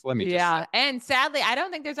rails. Let me just say. And sadly, I don't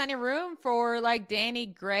think there's any room for like Danny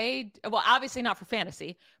Gray. Well, obviously not for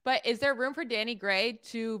fantasy, but is there room for Danny Gray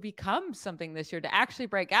to become something this year, to actually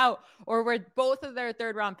break out, or were both of their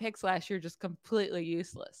 3rd round picks last year just completely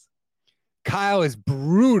useless? Kyle is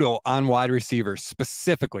brutal on wide receivers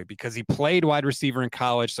specifically because he played wide receiver in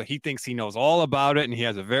college. So he thinks he knows all about it. And he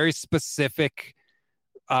has a very specific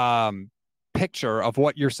picture of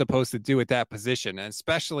what you're supposed to do at that position. And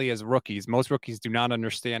especially as rookies, most rookies do not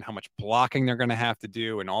understand how much blocking they're going to have to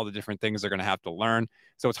do and all the different things they're going to have to learn.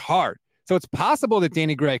 So it's hard. So it's possible that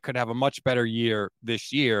Danny Gray could have a much better year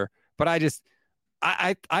this year. But I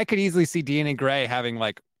could easily see Danny Gray having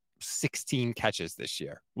like 16 catches this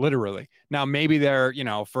year, literally. Now, maybe they're,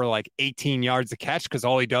 for like 18 yards a catch because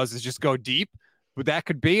all he does is just go deep. But that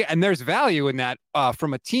could be, and there's value in that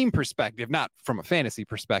from a team perspective, not from a fantasy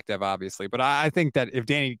perspective, obviously. But I think that if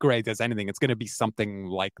Danny Gray does anything, it's going to be something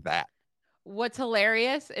like that. What's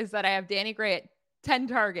hilarious is that I have Danny Gray at 10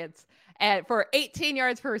 targets for 18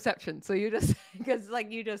 yards per reception. So because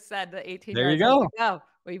like you just said, the 18 there yards. There you go. Oh,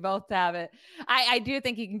 we both have it. I do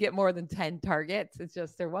think he can get more than 10 targets. It's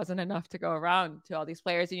just there wasn't enough to go around to all these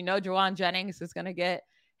players. Juwan Jennings is going to get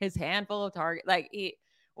his handful of targets.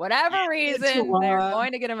 Whatever reason, they're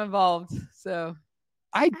going to get him involved. So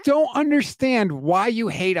I don't understand why you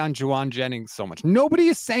hate on Juwan Jennings so much. Nobody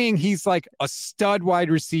is saying he's like a stud wide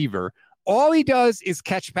receiver. All he does is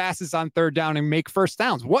catch passes on 3rd down and make first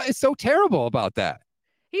downs. What is so terrible about that?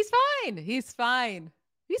 He's fine.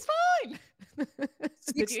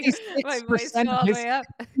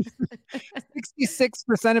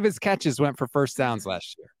 66% of his catches went for first downs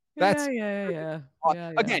last year. That's again,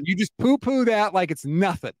 you just poo-poo that like it's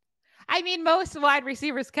nothing. I mean, most wide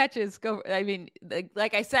receivers catches go. I mean,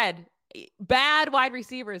 like I said, bad wide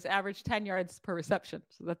receivers average 10 yards per reception.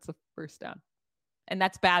 So that's a first down. And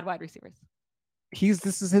that's bad wide receivers.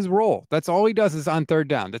 This is his role. That's all he does is on 3rd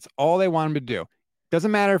down. That's all they want him to do.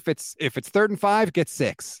 Doesn't matter if it's 3rd and 5, get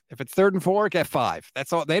 6. If it's 3rd and 4, get 5.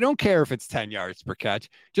 That's all. They don't care if it's 10 yards per catch.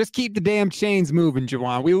 Just keep the damn chains moving,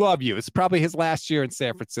 Juwan. We love you. It's probably his last year in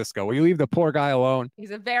San Francisco. Will you leave the poor guy alone?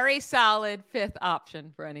 He's a very solid 5th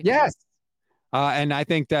option for any team. Yes. And I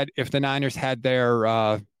think that if the Niners had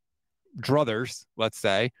their druthers, let's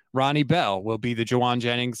say, Ronnie Bell will be the Juwan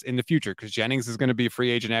Jennings in the future, because Jennings is going to be a free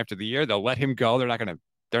agent after the year. They'll let him go. They're not going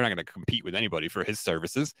to compete with anybody for his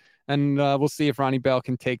services. And we'll see if Ronnie Bell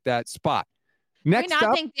can take that spot. Next I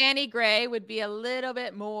up, think Danny Gray would be a little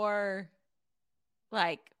bit more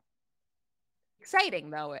exciting,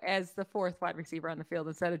 though, as the 4th wide receiver on the field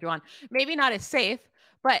instead of Juwan. Maybe not as safe,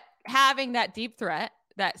 but having that deep threat,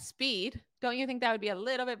 that speed, don't you think that would be a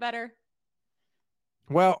little bit better?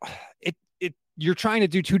 Well, you're trying to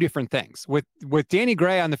do two different things. With Danny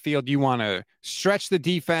Gray on the field, you want to stretch the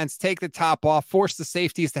defense, take the top off, force the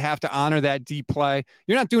safeties to have to honor that deep play.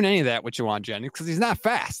 You're not doing any of that with Juwan Jennings because he's not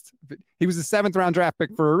fast. He was a 7th round draft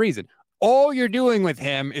pick for a reason. All you're doing with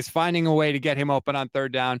him is finding a way to get him open on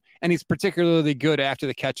 3rd down, and he's particularly good after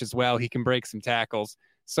the catch as well. He can break some tackles.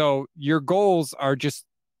 So your goals are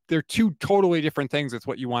they're two totally different things with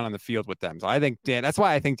what you want on the field with them. So I think that's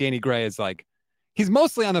why I think Danny Gray is he's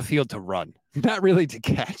mostly on the field to run, not really to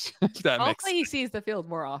catch. Hopefully he sees the field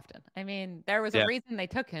more often. I mean, there was a reason they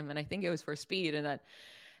took him, and I think it was for speed, and that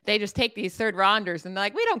they just take these 3rd rounders and they're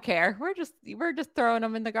like, we don't care. We're just throwing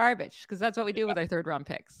them in the garbage because that's what we do with our 3rd round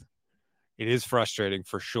picks. It is frustrating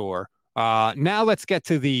for sure. Now let's get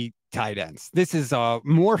to the tight ends. This is a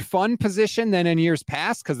more fun position than in years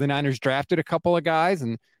past because the Niners drafted a couple of guys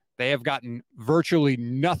and they have gotten virtually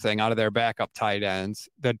nothing out of their backup tight ends.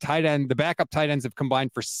 The backup tight ends have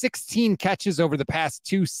combined for 16 catches over the past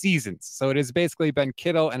 2 seasons. So it has basically been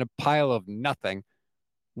Kittle and a pile of nothing.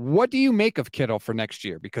 What do you make of Kittle for next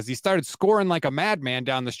year? Because he started scoring like a madman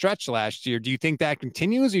down the stretch last year. Do you think that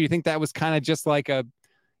continues, or do you think that was kind of just like a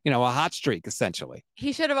hot streak, essentially?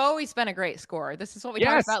 He should have always been a great scorer. This is what we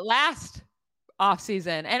talked about last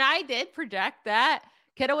offseason. And I did project that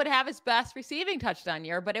Kittle would have his best receiving touchdown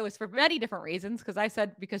year, but it was for many different reasons. Because I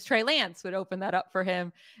said because Trey Lance would open that up for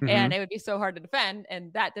him and it would be so hard to defend.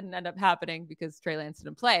 And that didn't end up happening because Trey Lance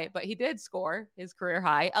didn't play. But he did score his career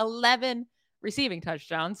high, 11 receiving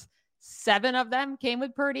touchdowns. 7 of them came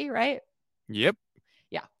with Purdy, right? Yep.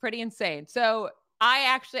 Yeah, pretty insane. So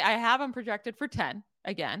I have him projected for 10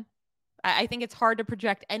 again. I think it's hard to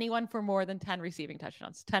project anyone for more than 10 receiving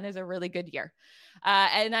touchdowns. 10 is a really good year.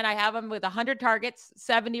 And then I have him with 100 targets,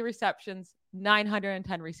 70 receptions,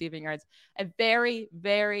 910 receiving yards. A very,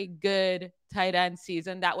 very good tight end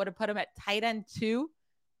season. That would have put him at tight end 2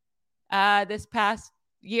 this past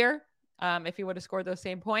year if he would have scored those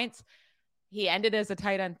same points. He ended as a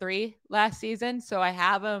tight end 3 last season. So I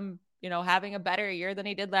have him, having a better year than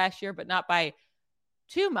he did last year, but not by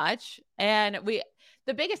too much. And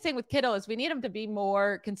the biggest thing with Kittle is we need him to be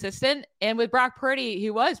more consistent. And with Brock Purdy, he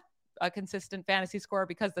was a consistent fantasy scorer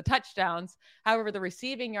because the touchdowns. However, the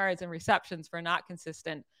receiving yards and receptions were not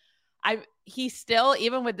consistent. He still,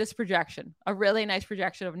 even with this projection, a really nice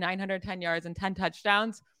projection of 910 yards and 10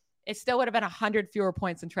 touchdowns, it still would have been 100 fewer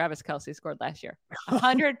points than Travis Kelce scored last year.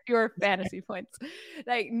 100 fewer fantasy points.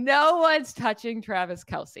 No one's touching Travis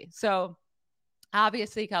Kelce. So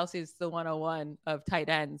obviously Kelce's the 101 of tight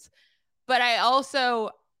ends. But I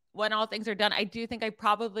also, when all things are done, I do think I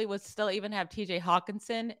probably would still even have TJ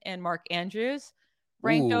Hawkinson and Mark Andrews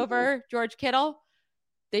ranked over George Kittle.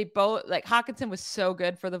 They both, Hawkinson was so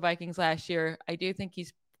good for the Vikings last year. I do think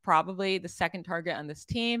he's probably the 2nd target on this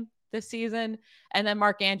team this season. And then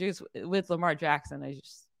Mark Andrews with Lamar Jackson is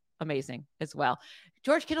just amazing as well.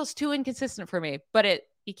 George Kittle's too inconsistent for me, but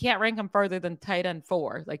you can't rank him further than tight end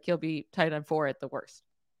 4. He'll be tight end 4 at the worst.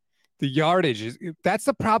 The yardage that's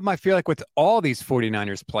the problem I feel like with all these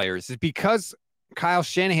 49ers players is because Kyle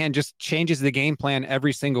Shanahan just changes the game plan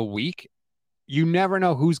every single week. You never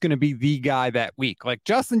know who's going to be the guy that week. Like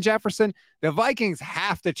Justin Jefferson, the Vikings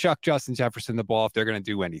have to chuck Justin Jefferson the ball if they're going to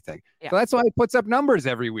do anything. Yeah. So that's why he puts up numbers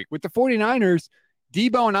every week. With the 49ers,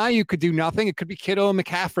 Debo and Ayuk could do nothing. It could be Kittle and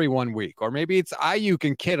McCaffrey one week, or maybe it's Ayuk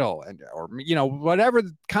and Kittle, or whatever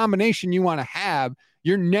combination you want to have.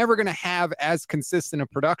 You're never going to have as consistent a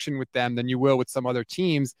production with them than you will with some other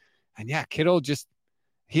teams. And yeah, Kittle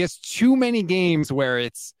he has too many games where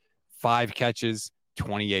it's 5 catches,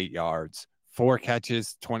 28 yards, 4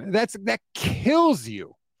 catches, 20. That kills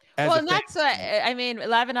you. Well, and that's what,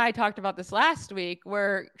 Lav and I talked about this last week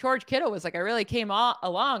where George Kittle was I really came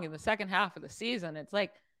along in the second half of the season. It's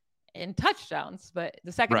in touchdowns, but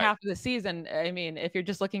the second half of the season, if you're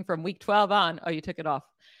just looking from week 12 on, you took it off.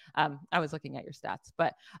 I was looking at your stats,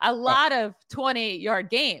 but a lot of 20-yard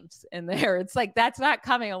games in there. It's like, that's not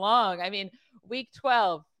coming along. I mean, week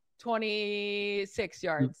 12, 26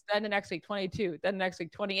 yards, then the next week, 22, then the next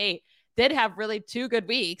week, 28. Did have really 2 good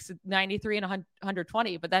weeks, 93 and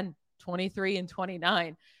 120, but then 23 and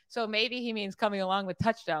 29. So maybe he means coming along with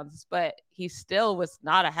touchdowns, but he still was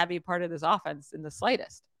not a heavy part of this offense in the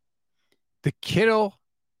slightest. The Kittle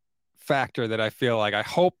factor that I feel like, I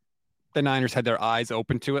hope the Niners had their eyes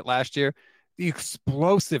open to it last year, the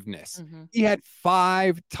explosiveness. He had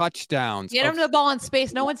 5 touchdowns. Get him the ball in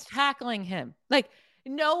space. No one's tackling him. Like,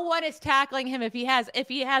 no one is tackling him. If he has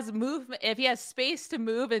movement, if he has space to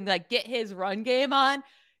move and like get his run game on,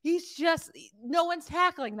 no one's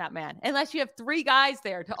tackling that man unless you have 3 guys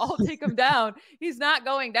there to all take him down. He's not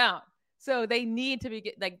going down. So they need to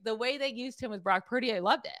be like the way they used him with Brock Purdy. I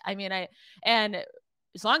loved it. I mean, and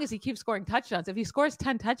as long as he keeps scoring touchdowns, if he scores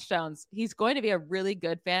 10 touchdowns, he's going to be a really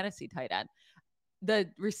good fantasy tight end. The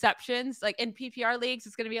receptions, like in PPR leagues,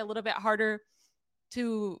 it's going to be a little bit harder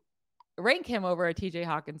to rank him over a TJ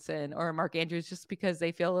Hawkinson or a Mark Andrews just because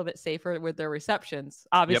they feel a little bit safer with their receptions.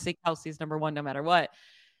 Obviously, Kelsey's number 1 no matter what.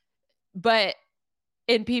 But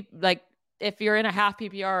in if you're in a half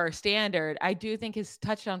PPR or standard, I do think his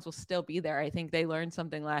touchdowns will still be there. I think they learned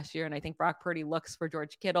something last year, and I think Brock Purdy looks for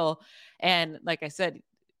George Kittle. And like I said,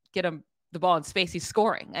 get him the ball in space. He's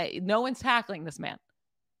scoring. No one's tackling this man.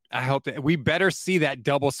 I hope that we better see that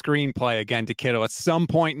double screen play again to Kittle at some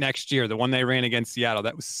point next year, the one they ran against Seattle.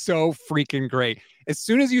 That was so freaking great. As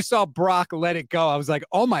soon as you saw Brock let it go, I was like,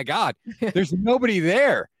 oh my God, there's nobody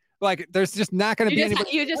there. Like, there's just not going to be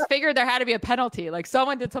anybody. You just figured there had to be a penalty. Like,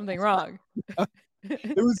 someone did something wrong.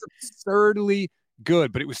 It was absurdly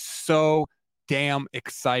good, but it was so damn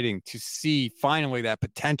exciting to see finally that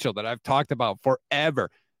potential that I've talked about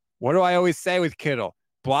forever. What do I always say with Kittle?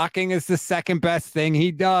 Blocking is the second best thing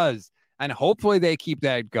he does. And hopefully they keep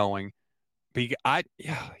that going. He's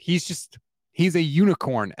a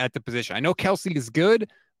unicorn at the position. I know Kelsey is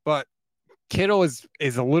good, but Kittle is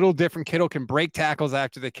a little different. Kittle can break tackles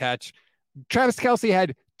after the catch. Travis Kelce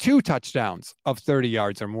had 2 touchdowns of 30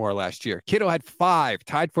 yards or more last year. Kittle had 5,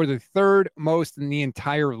 tied for the 3rd most in the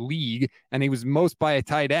entire league, and he was most by a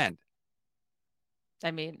tight end.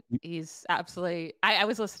 I mean, he's absolutely. I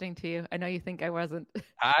was listening to you. I know you think I wasn't.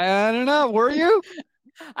 I don't know. Were you?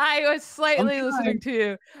 I was slightly listening to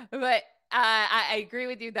you, but I agree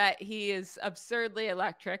with you that he is absurdly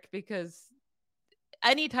electric because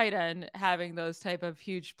any tight end having those type of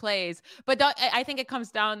huge plays, but I think it comes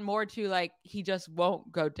down more to like, he just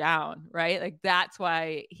won't go down, right? Like that's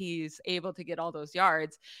why he's able to get all those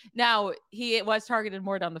yards. Now he was targeted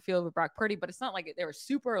more down the field with Brock Purdy, but it's not like they were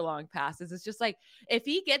super long passes. It's just like, if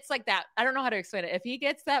he gets like that, I don't know how to explain it. If he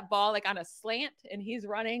gets that ball like on a slant and he's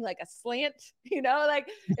running like a slant, like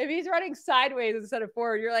if he's running sideways instead of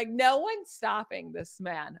forward, you're like, no one's stopping this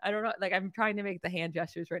man. I don't know. Like I'm trying to make the hand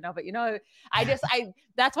gestures right now, but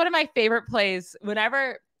that's one of my favorite plays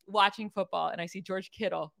whenever watching football and I see George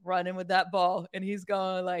Kittle running with that ball and he's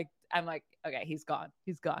going like, I'm like, okay, he's gone.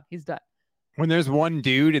 He's gone. He's done. When there's one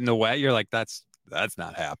dude in the way, you're like, that's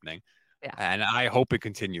not happening. Yeah. And I hope it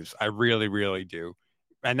continues. I really, really do.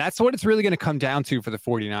 And that's what it's really going to come down to for the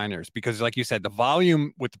 49ers, because like you said, the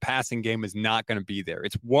volume with the passing game is not going to be there.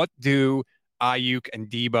 It's what do Ayuk and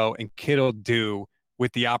Debo and Kittle do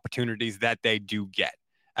with the opportunities that they do get.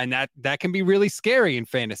 And that can be really scary in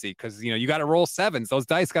fantasy because, you got to roll 7s. Those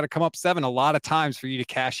dice got to come up 7 a lot of times for you to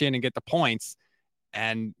cash in and get the points.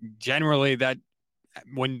 And generally the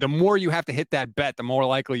more you have to hit that bet, the more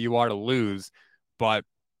likely you are to lose. But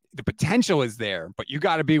the potential is there, but you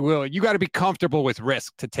got to be willing. You got to be comfortable with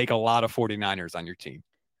risk to take a lot of 49ers on your team.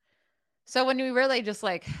 So when we really just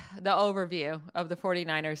like the overview of the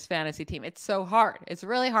 49ers fantasy team, it's so hard. It's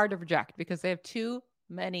really hard to project because they have too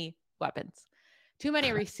many weapons. Too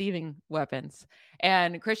many receiving weapons.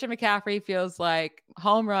 And Christian McCaffrey feels like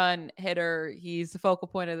home run hitter. He's the focal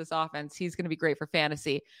point of this offense. He's going to be great for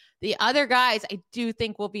fantasy. The other guys, I do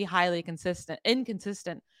think will be highly inconsistent,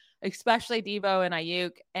 especially Debo and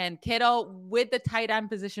Ayuk and Kittle. With the tight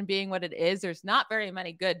end position being what it is, there's not very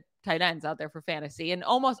many good tight ends out there for fantasy. And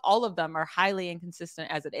almost all of them are highly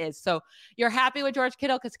inconsistent as it is. So you're happy with George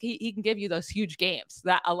Kittle because he can give you those huge games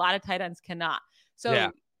that a lot of tight ends cannot. So yeah.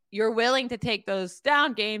 You're willing to take those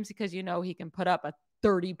down games because he can put up a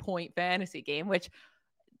 30-point fantasy game, which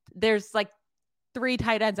there's like 3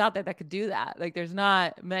 tight ends out there that could do that. Like there's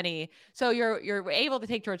not many. So you're able to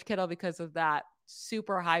take George Kittle because of that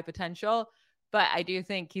super high potential. But I do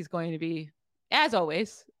think he's going to be, as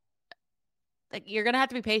always, like you're going to have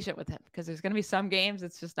to be patient with him because there's going to be some games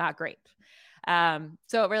it's just not great.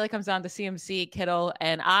 So it really comes down to CMC, Kittle,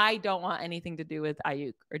 and I don't want anything to do with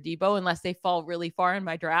Ayuk or Debo unless they fall really far in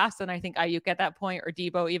my drafts. And I think Ayuk at that point or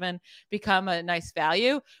Debo even become a nice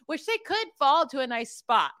value, which they could fall to a nice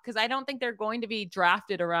spot because I don't think they're going to be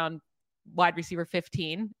drafted around wide receiver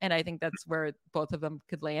 15. And I think that's where both of them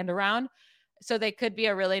could land around. So they could be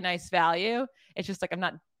a really nice value. It's just like I'm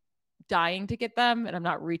not dying to get them and I'm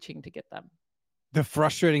not reaching to get them. The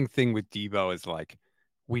frustrating thing with Debo is like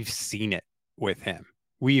we've seen it with him.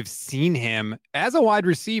 We've seen him as a wide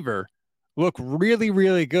receiver look really,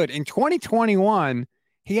 really good. In 2021,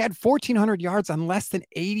 he had 1,400 yards on less than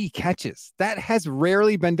 80 catches. That has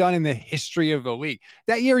rarely been done in the history of the league.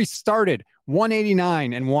 That year he started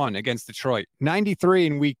 189-1 against Detroit, 93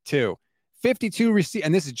 in week 2, 52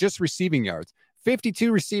 and this is just receiving yards.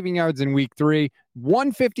 52 receiving yards in week 3,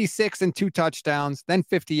 156 and 2 touchdowns, then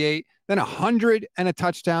 58, then 100 and a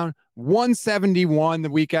touchdown, 171 the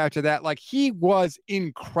week after that. Like, he was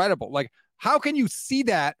incredible. Like, how can you see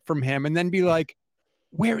that from him and then be like,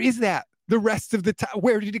 where is that the rest of the time?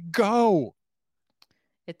 Where did it go?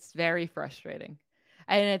 It's very frustrating.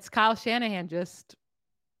 And it's Kyle Shanahan just,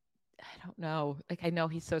 I don't know. Like, I know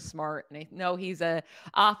he's so smart and I know he's a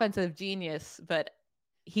offensive genius, but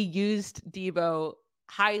he used Debo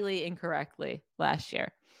highly incorrectly last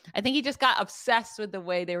year. I think he just got obsessed with the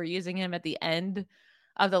way they were using him at the end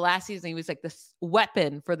of the last season. He was like this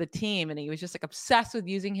weapon for the team. And he was just like obsessed with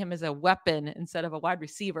using him as a weapon instead of a wide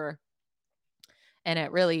receiver. And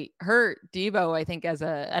it really hurt Debo, I think, as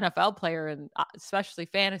a NFL player and especially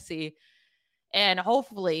fantasy. And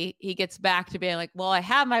hopefully he gets back to being like, well, I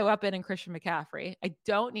have my weapon in Christian McCaffrey. I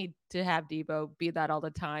don't need to have Debo be that all the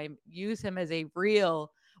time. Use him as a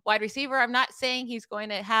real wide receiver. I'm not saying he's going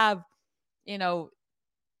to have,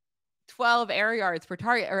 12 air yards per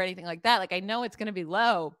target or anything like that. Like, I know it's going to be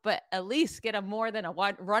low, but at least get him more than a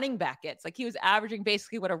running back gets. Like, he was averaging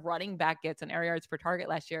basically what a running back gets in air yards per target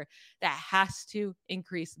last year. That has to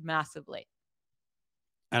increase massively.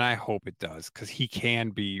 And I hope it does because he can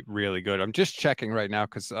be really good. I'm just checking right now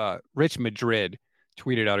because Rich Madrid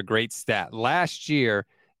tweeted out a great stat. Last year,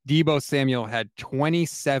 Debo Samuel had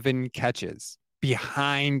 27 catches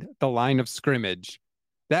behind the line of scrimmage.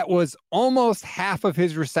 That was almost half of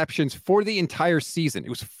his receptions for the entire season. It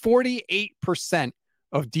was 48%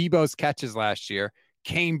 of Debo's catches last year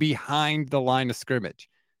came behind the line of scrimmage.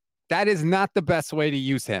 That is not the best way to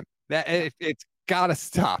use him. It's got to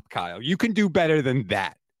stop, Kyle. You can do better than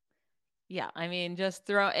that. Yeah, I mean, just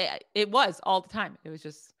throw it. It was all the time. It was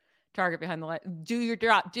just target behind the line. Do your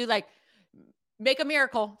drop. Make a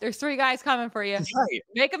miracle. There's 3 guys coming for you. Right.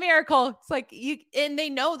 Make a miracle. It's like and they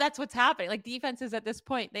know that's what's happening. Like, defenses at this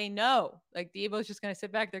point, they know. Like, Debo's just going to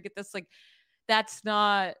sit back there, get this. Like, that's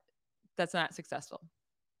not successful.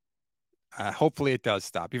 Hopefully it does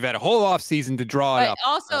stop. You've had a whole off season to draw it up.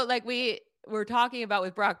 Also, like we were talking about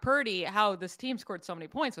with Brock Purdy, how this team scored so many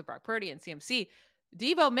points with Brock Purdy and CMC.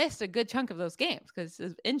 Debo missed a good chunk of those games because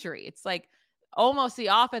of injury. It's like almost the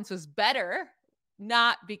offense was better,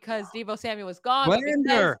 not because Debo Samuel was gone,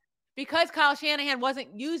 but because Kyle Shanahan wasn't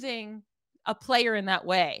using a player in that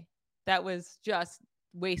way. That was just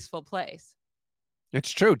wasteful plays.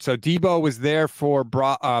 It's true. So Debo was there for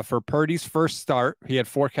Purdy's first start. He had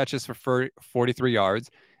 4 catches for 43 yards.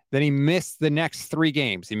 Then he missed the next 3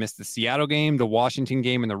 games. He missed the Seattle game, the Washington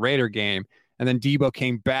game, and the Raider game. And then Debo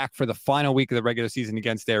came back for the final week of the regular season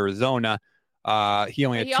against Arizona. He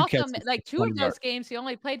only had 2 catches. Like 2 of those games, he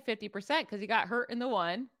only played 50% because he got hurt in the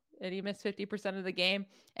one and he missed 50% of the game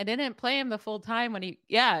and didn't play him the full time when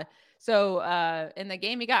So in the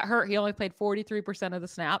game he got hurt, he only played 43% of the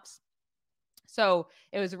snaps. So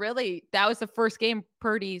it was that was the first game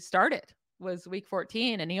Purdy started, was week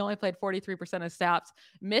 14, and he only played 43% of snaps,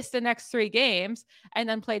 missed the next 3 games, and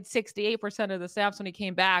then played 68% of the snaps when he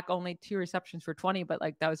came back, only 2 receptions for 20, but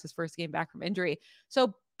like that was his first game back from injury.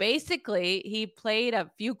 So basically he played a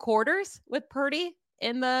few quarters with Purdy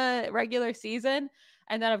in the regular season.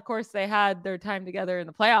 And then of course they had their time together in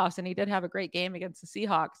the playoffs, and he did have a great game against the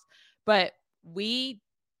Seahawks, but we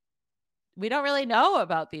don't really know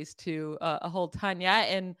about these two a whole ton yet,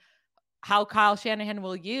 and how Kyle Shanahan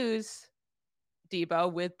will use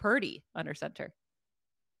Debo with Purdy under center.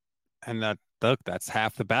 And that's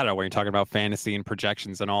half the battle when you're talking about fantasy and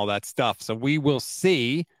projections and all that stuff. So we will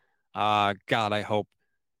see. God, I hope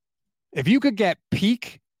if you could get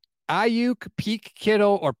peak Ayuk, peak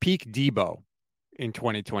Kittle, or peak Debo in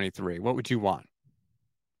 2023, what would you want?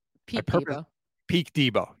 Peak Debo. Peak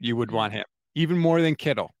Debo. You would want him even more than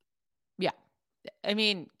Kittle. Yeah. I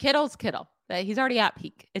mean, Kittle's Kittle. He's already at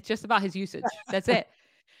peak. It's just about his usage. That's it.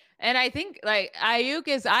 And I think like Ayuk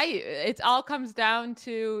is it all comes down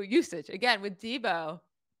to usage. Again, with Deebo,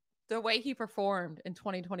 the way he performed in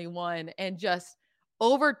 2021 and just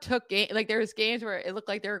overtook game. Like there was games where it looked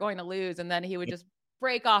like they were going to lose, and then he would just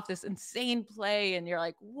break off this insane play, and you're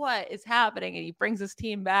like, what is happening? And he brings his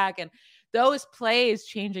team back, and those plays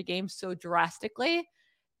change a game so drastically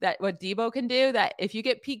that what Deebo can do, that if you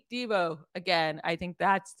get peak Deebo again, I think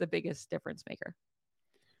that's the biggest difference maker.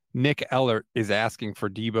 Nick Ellert is asking for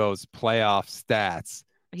Deebo's playoff stats.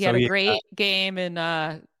 He had a great game in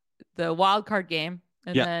the wild card game,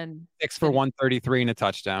 and then 6 for 133 and a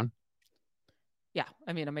touchdown. Yeah,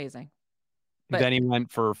 I mean, amazing. But then he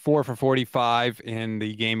went for 4 for 45 in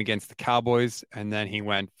the game against the Cowboys, and then he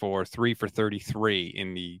went for 3 for 33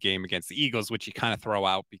 in the game against the Eagles, which you kind of throw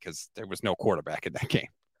out because there was no quarterback in that game.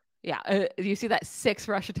 Yeah, you see that 6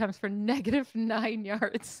 rush attempts for -9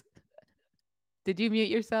 yards. Did you mute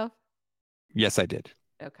yourself? Yes, I did.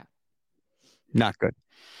 Okay. Not good.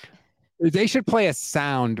 They should play a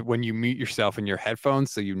sound when you mute yourself in your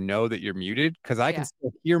headphones so you know that you're muted, because I can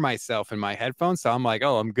still hear myself in my headphones. So I'm like,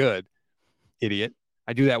 oh, I'm good. Idiot.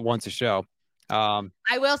 I do that once a show. I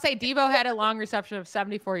will say Deebo had a long reception of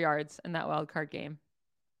 74 yards in that wild card game.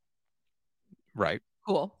 Right.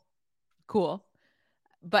 Cool.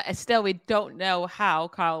 But still, we don't know how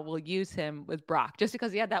Kyle will use him with Brock, just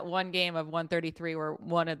because he had that one game of 133 where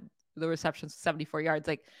one of the receptions 74 yards.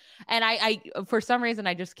 Like, and I for some reason,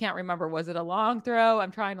 I just can't remember. Was it a long throw?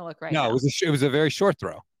 I'm trying to look right now. No, it was a very short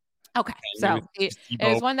throw. Okay. So it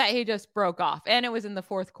was one that he just broke off, and it was in the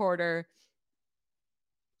fourth quarter.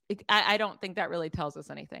 I don't think that really tells us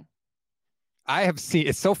anything. I have seen,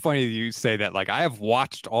 it's so funny that you say that. Like, I have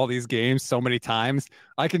watched all these games so many times.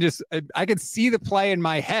 I can see the play in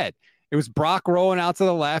my head. It was Brock rolling out to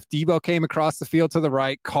the left. Deebo came across the field to the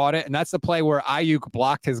right, caught it. And that's the play where Ayuk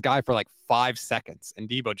blocked his guy for like 5 seconds. And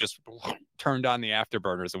Deebo just turned on the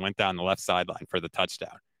afterburners and went down the left sideline for the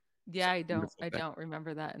touchdown. Yeah, I don't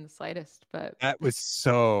remember that in the slightest, but that was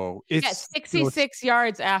so, it's 66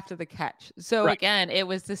 yards after the catch. So again, it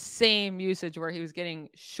was the same usage where he was getting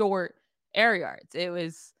short air yards. It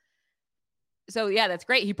was, so yeah, that's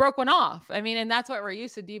great. He broke one off. I mean, and that's what we're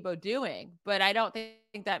used to Deebo doing, but I don't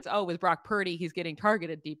think that's, with Brock Purdy, he's getting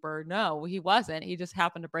targeted deeper. No, he wasn't. He just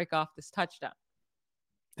happened to break off this touchdown.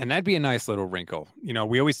 And that'd be a nice little wrinkle. You know,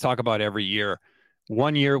 we always talk about every year.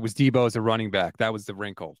 One year it was Deebo as a running back. That was the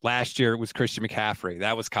wrinkle. Last year it was Christian McCaffrey.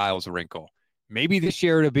 That was Kyle's wrinkle. Maybe this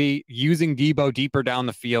year it'll be using Deebo deeper down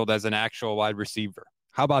the field as an actual wide receiver.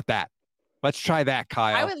 How about that? Let's try that,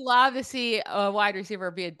 Kyle. I would love to see a wide receiver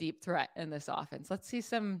be a deep threat in this offense. Let's see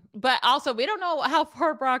some, but also we don't know how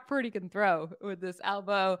far Brock Purdy can throw with this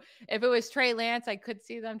elbow. If it was Trey Lance, I could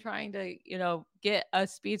see them trying to, get a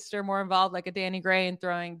speedster more involved, like a Danny Gray, and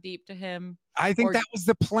throwing deep to him. I think that was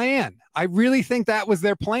the plan. I really think that was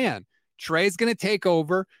their plan. Trey's going to take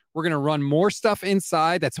over. We're going to run more stuff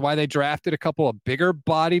inside. That's why they drafted a couple of bigger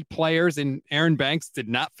bodied players, and Aaron Banks did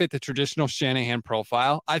not fit the traditional Shanahan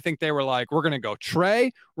profile. I think they were like, we're going to go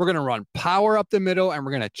Trey. We're going to run power up the middle, and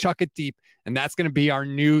we're going to chuck it deep. And that's going to be our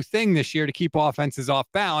new thing this year to keep offenses off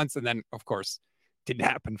balance. And then, of course, didn't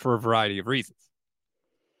happen for a variety of reasons.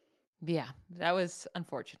 Yeah, that was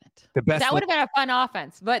unfortunate. That would have been a fun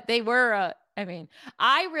offense, but they were,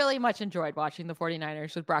 I really much enjoyed watching the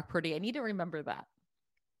 49ers with Brock Purdy. I need to remember that.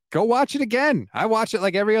 Go watch it again. I watch it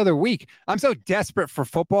like every other week. I'm so desperate for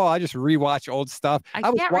football. I just rewatch old stuff. I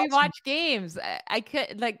can't rewatch games. I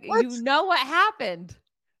could what happened.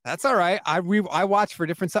 That's all right. I watch for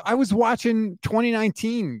different stuff. I was watching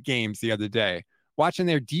 2019 games the other day, watching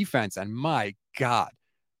their defense, and my God,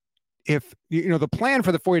 if the plan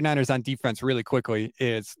for the 49ers on defense really quickly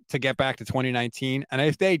is to get back to 2019. And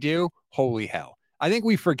if they do, holy hell. I think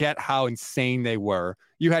we forget how insane they were.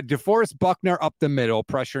 You had DeForest Buckner up the middle,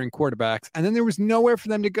 pressuring quarterbacks, and then there was nowhere for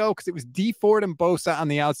them to go because it was Dee Ford and Bosa on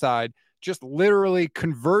the outside, just literally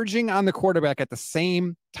converging on the quarterback at the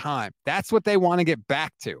same time. That's what they want to get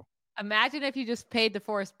back to. Imagine if you just paid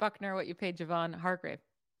DeForest Buckner what you paid Javon Hargrave.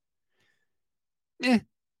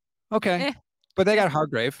 Okay. But they got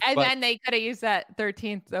Hargrave. And then they could have used that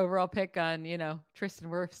 13th overall pick on, Tristan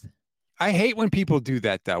Wirfs. I hate when people do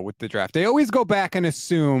that, though, with the draft. They always go back and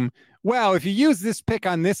assume, well, if you use this pick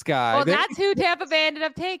on this guy. Well, that's who Tampa Bay ended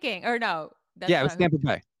up taking. Or no. It was Tampa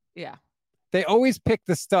Bay. Yeah. They always pick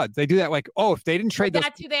the studs. They do that like, if they didn't trade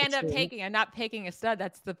that's who they end up taking. I'm not picking a stud.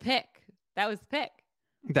 That's the pick. That was the pick.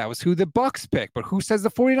 That was who the Bucs picked. But who says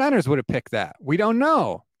the 49ers would have picked that? We don't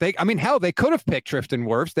know. They could have picked Tristan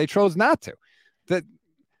Wirfs. They chose not to.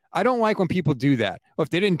 I don't like when people do that. Well, if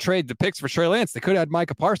they didn't trade the picks for Trey Lance, they could have had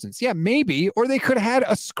Micah Parsons. Yeah, maybe. Or they could have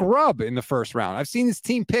had a scrub in the first round. I've seen this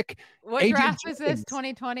team pick. What draft is this?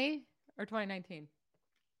 2020 or 2019?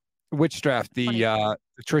 Which draft? The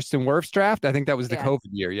Tristan Wirfs draft? I think that was the COVID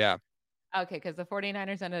year. Yeah. Okay, because the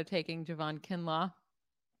 49ers ended up taking Javon Kinlaw.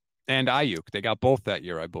 And Ayuk. They got both that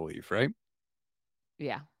year, I believe, right?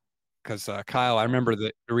 Yeah. Because Kyle, I remember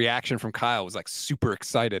the reaction from Kyle was like super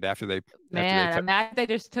excited after they. Imagine they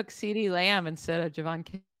just took CeeDee Lamb instead of Javon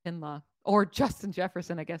Kinlaw. Or Justin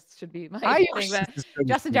Jefferson, I guess, should be my thing.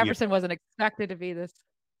 Justin Jefferson wasn't expected to be this.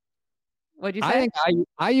 What'd you say? I think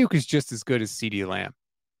Ayuk is just as good as CeeDee Lamb.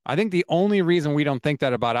 I think the only reason we don't think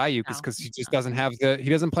that about Ayuk is because he just doesn't have he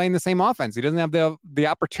doesn't play in the same offense. He doesn't have the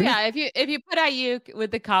opportunity. Yeah, if you put Ayuk with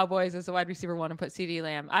the Cowboys as a wide receiver one and put CeeDee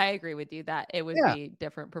Lamb, I agree with you that it would be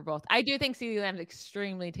different for both. I do think CeeDee Lamb is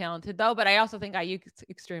extremely talented though, but I also think Ayuk is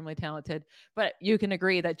extremely talented. But you can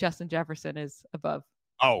agree that Justin Jefferson is above.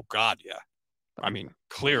 Oh God, yeah. I mean,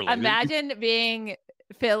 clearly. Imagine being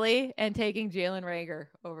Philly and taking Jalen Reagor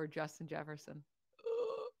over Justin Jefferson.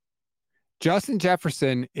 Justin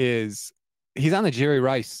Jefferson he's on the Jerry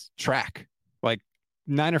Rice track. Like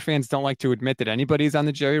Niner fans don't like to admit that anybody's on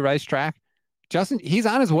the Jerry Rice track. Justin, he's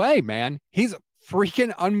on his way, man. He's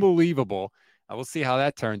freaking unbelievable. We'll see how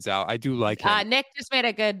that turns out. I do like him. Nick just made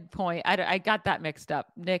a good point. I got that mixed up.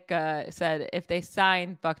 Nick said if they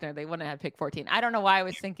signed Buckner, they wouldn't have pick 14. I don't know why I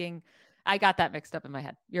was thinking. I got that mixed up in my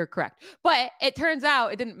head. You're correct. But it turns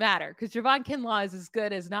out it didn't matter because Javon Kinlaw is as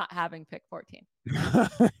good as not having pick 14.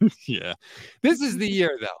 Yeah. This is the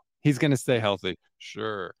year, though. He's going to stay healthy.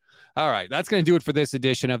 Sure. All right. That's going to do it for this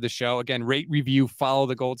edition of the show. Again, rate, review, follow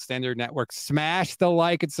the Gold Standard Network. Smash the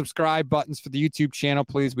like and subscribe buttons for the YouTube channel,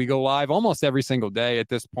 please. We go live almost every single day at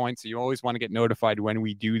this point, so you always want to get notified when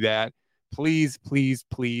we do that. Please, please,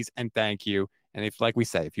 please, and thank you. And if, like we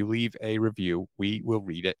say, if you leave a review, we will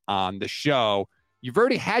read it on the show. You've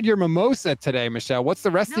already had your mimosa today, Michelle. What's the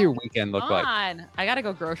rest of your weekend look like? I got to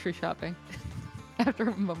go grocery shopping after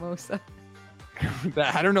a mimosa.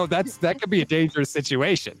 I don't know. That could be a dangerous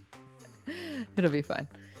situation. It'll be fun.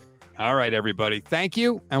 All right, everybody. Thank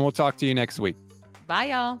you. And we'll talk to you next week. Bye,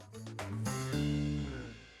 y'all.